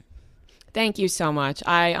goods. Thank you so much.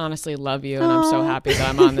 I honestly love you, and I'm so happy that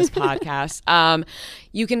I'm on this podcast.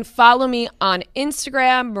 You can follow me on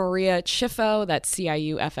Instagram, Maria Ciuffo. That's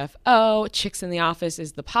Ciuffo. Chicks in the Office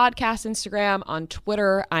is the podcast Instagram. On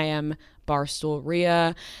Twitter, I am Barstool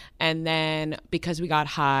Rhea. And then Because We Got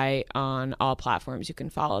High on all platforms, you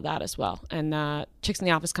can follow that as well. And Chicks in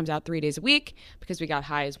the Office comes out 3 days a week. Because We Got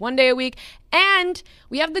High is 1 day a week. And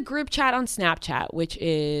we have the group chat on Snapchat, which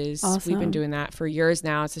is, awesome. We've been doing that for years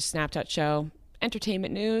now. It's a Snapchat show,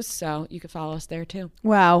 entertainment news, so you can follow us there too.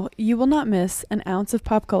 Wow, you will not miss an ounce of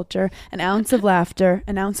pop culture, an ounce of laughter,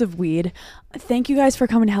 an ounce of weed. Thank you guys for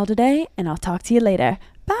coming to hell today, and I'll talk to you later.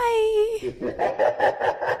 Bye.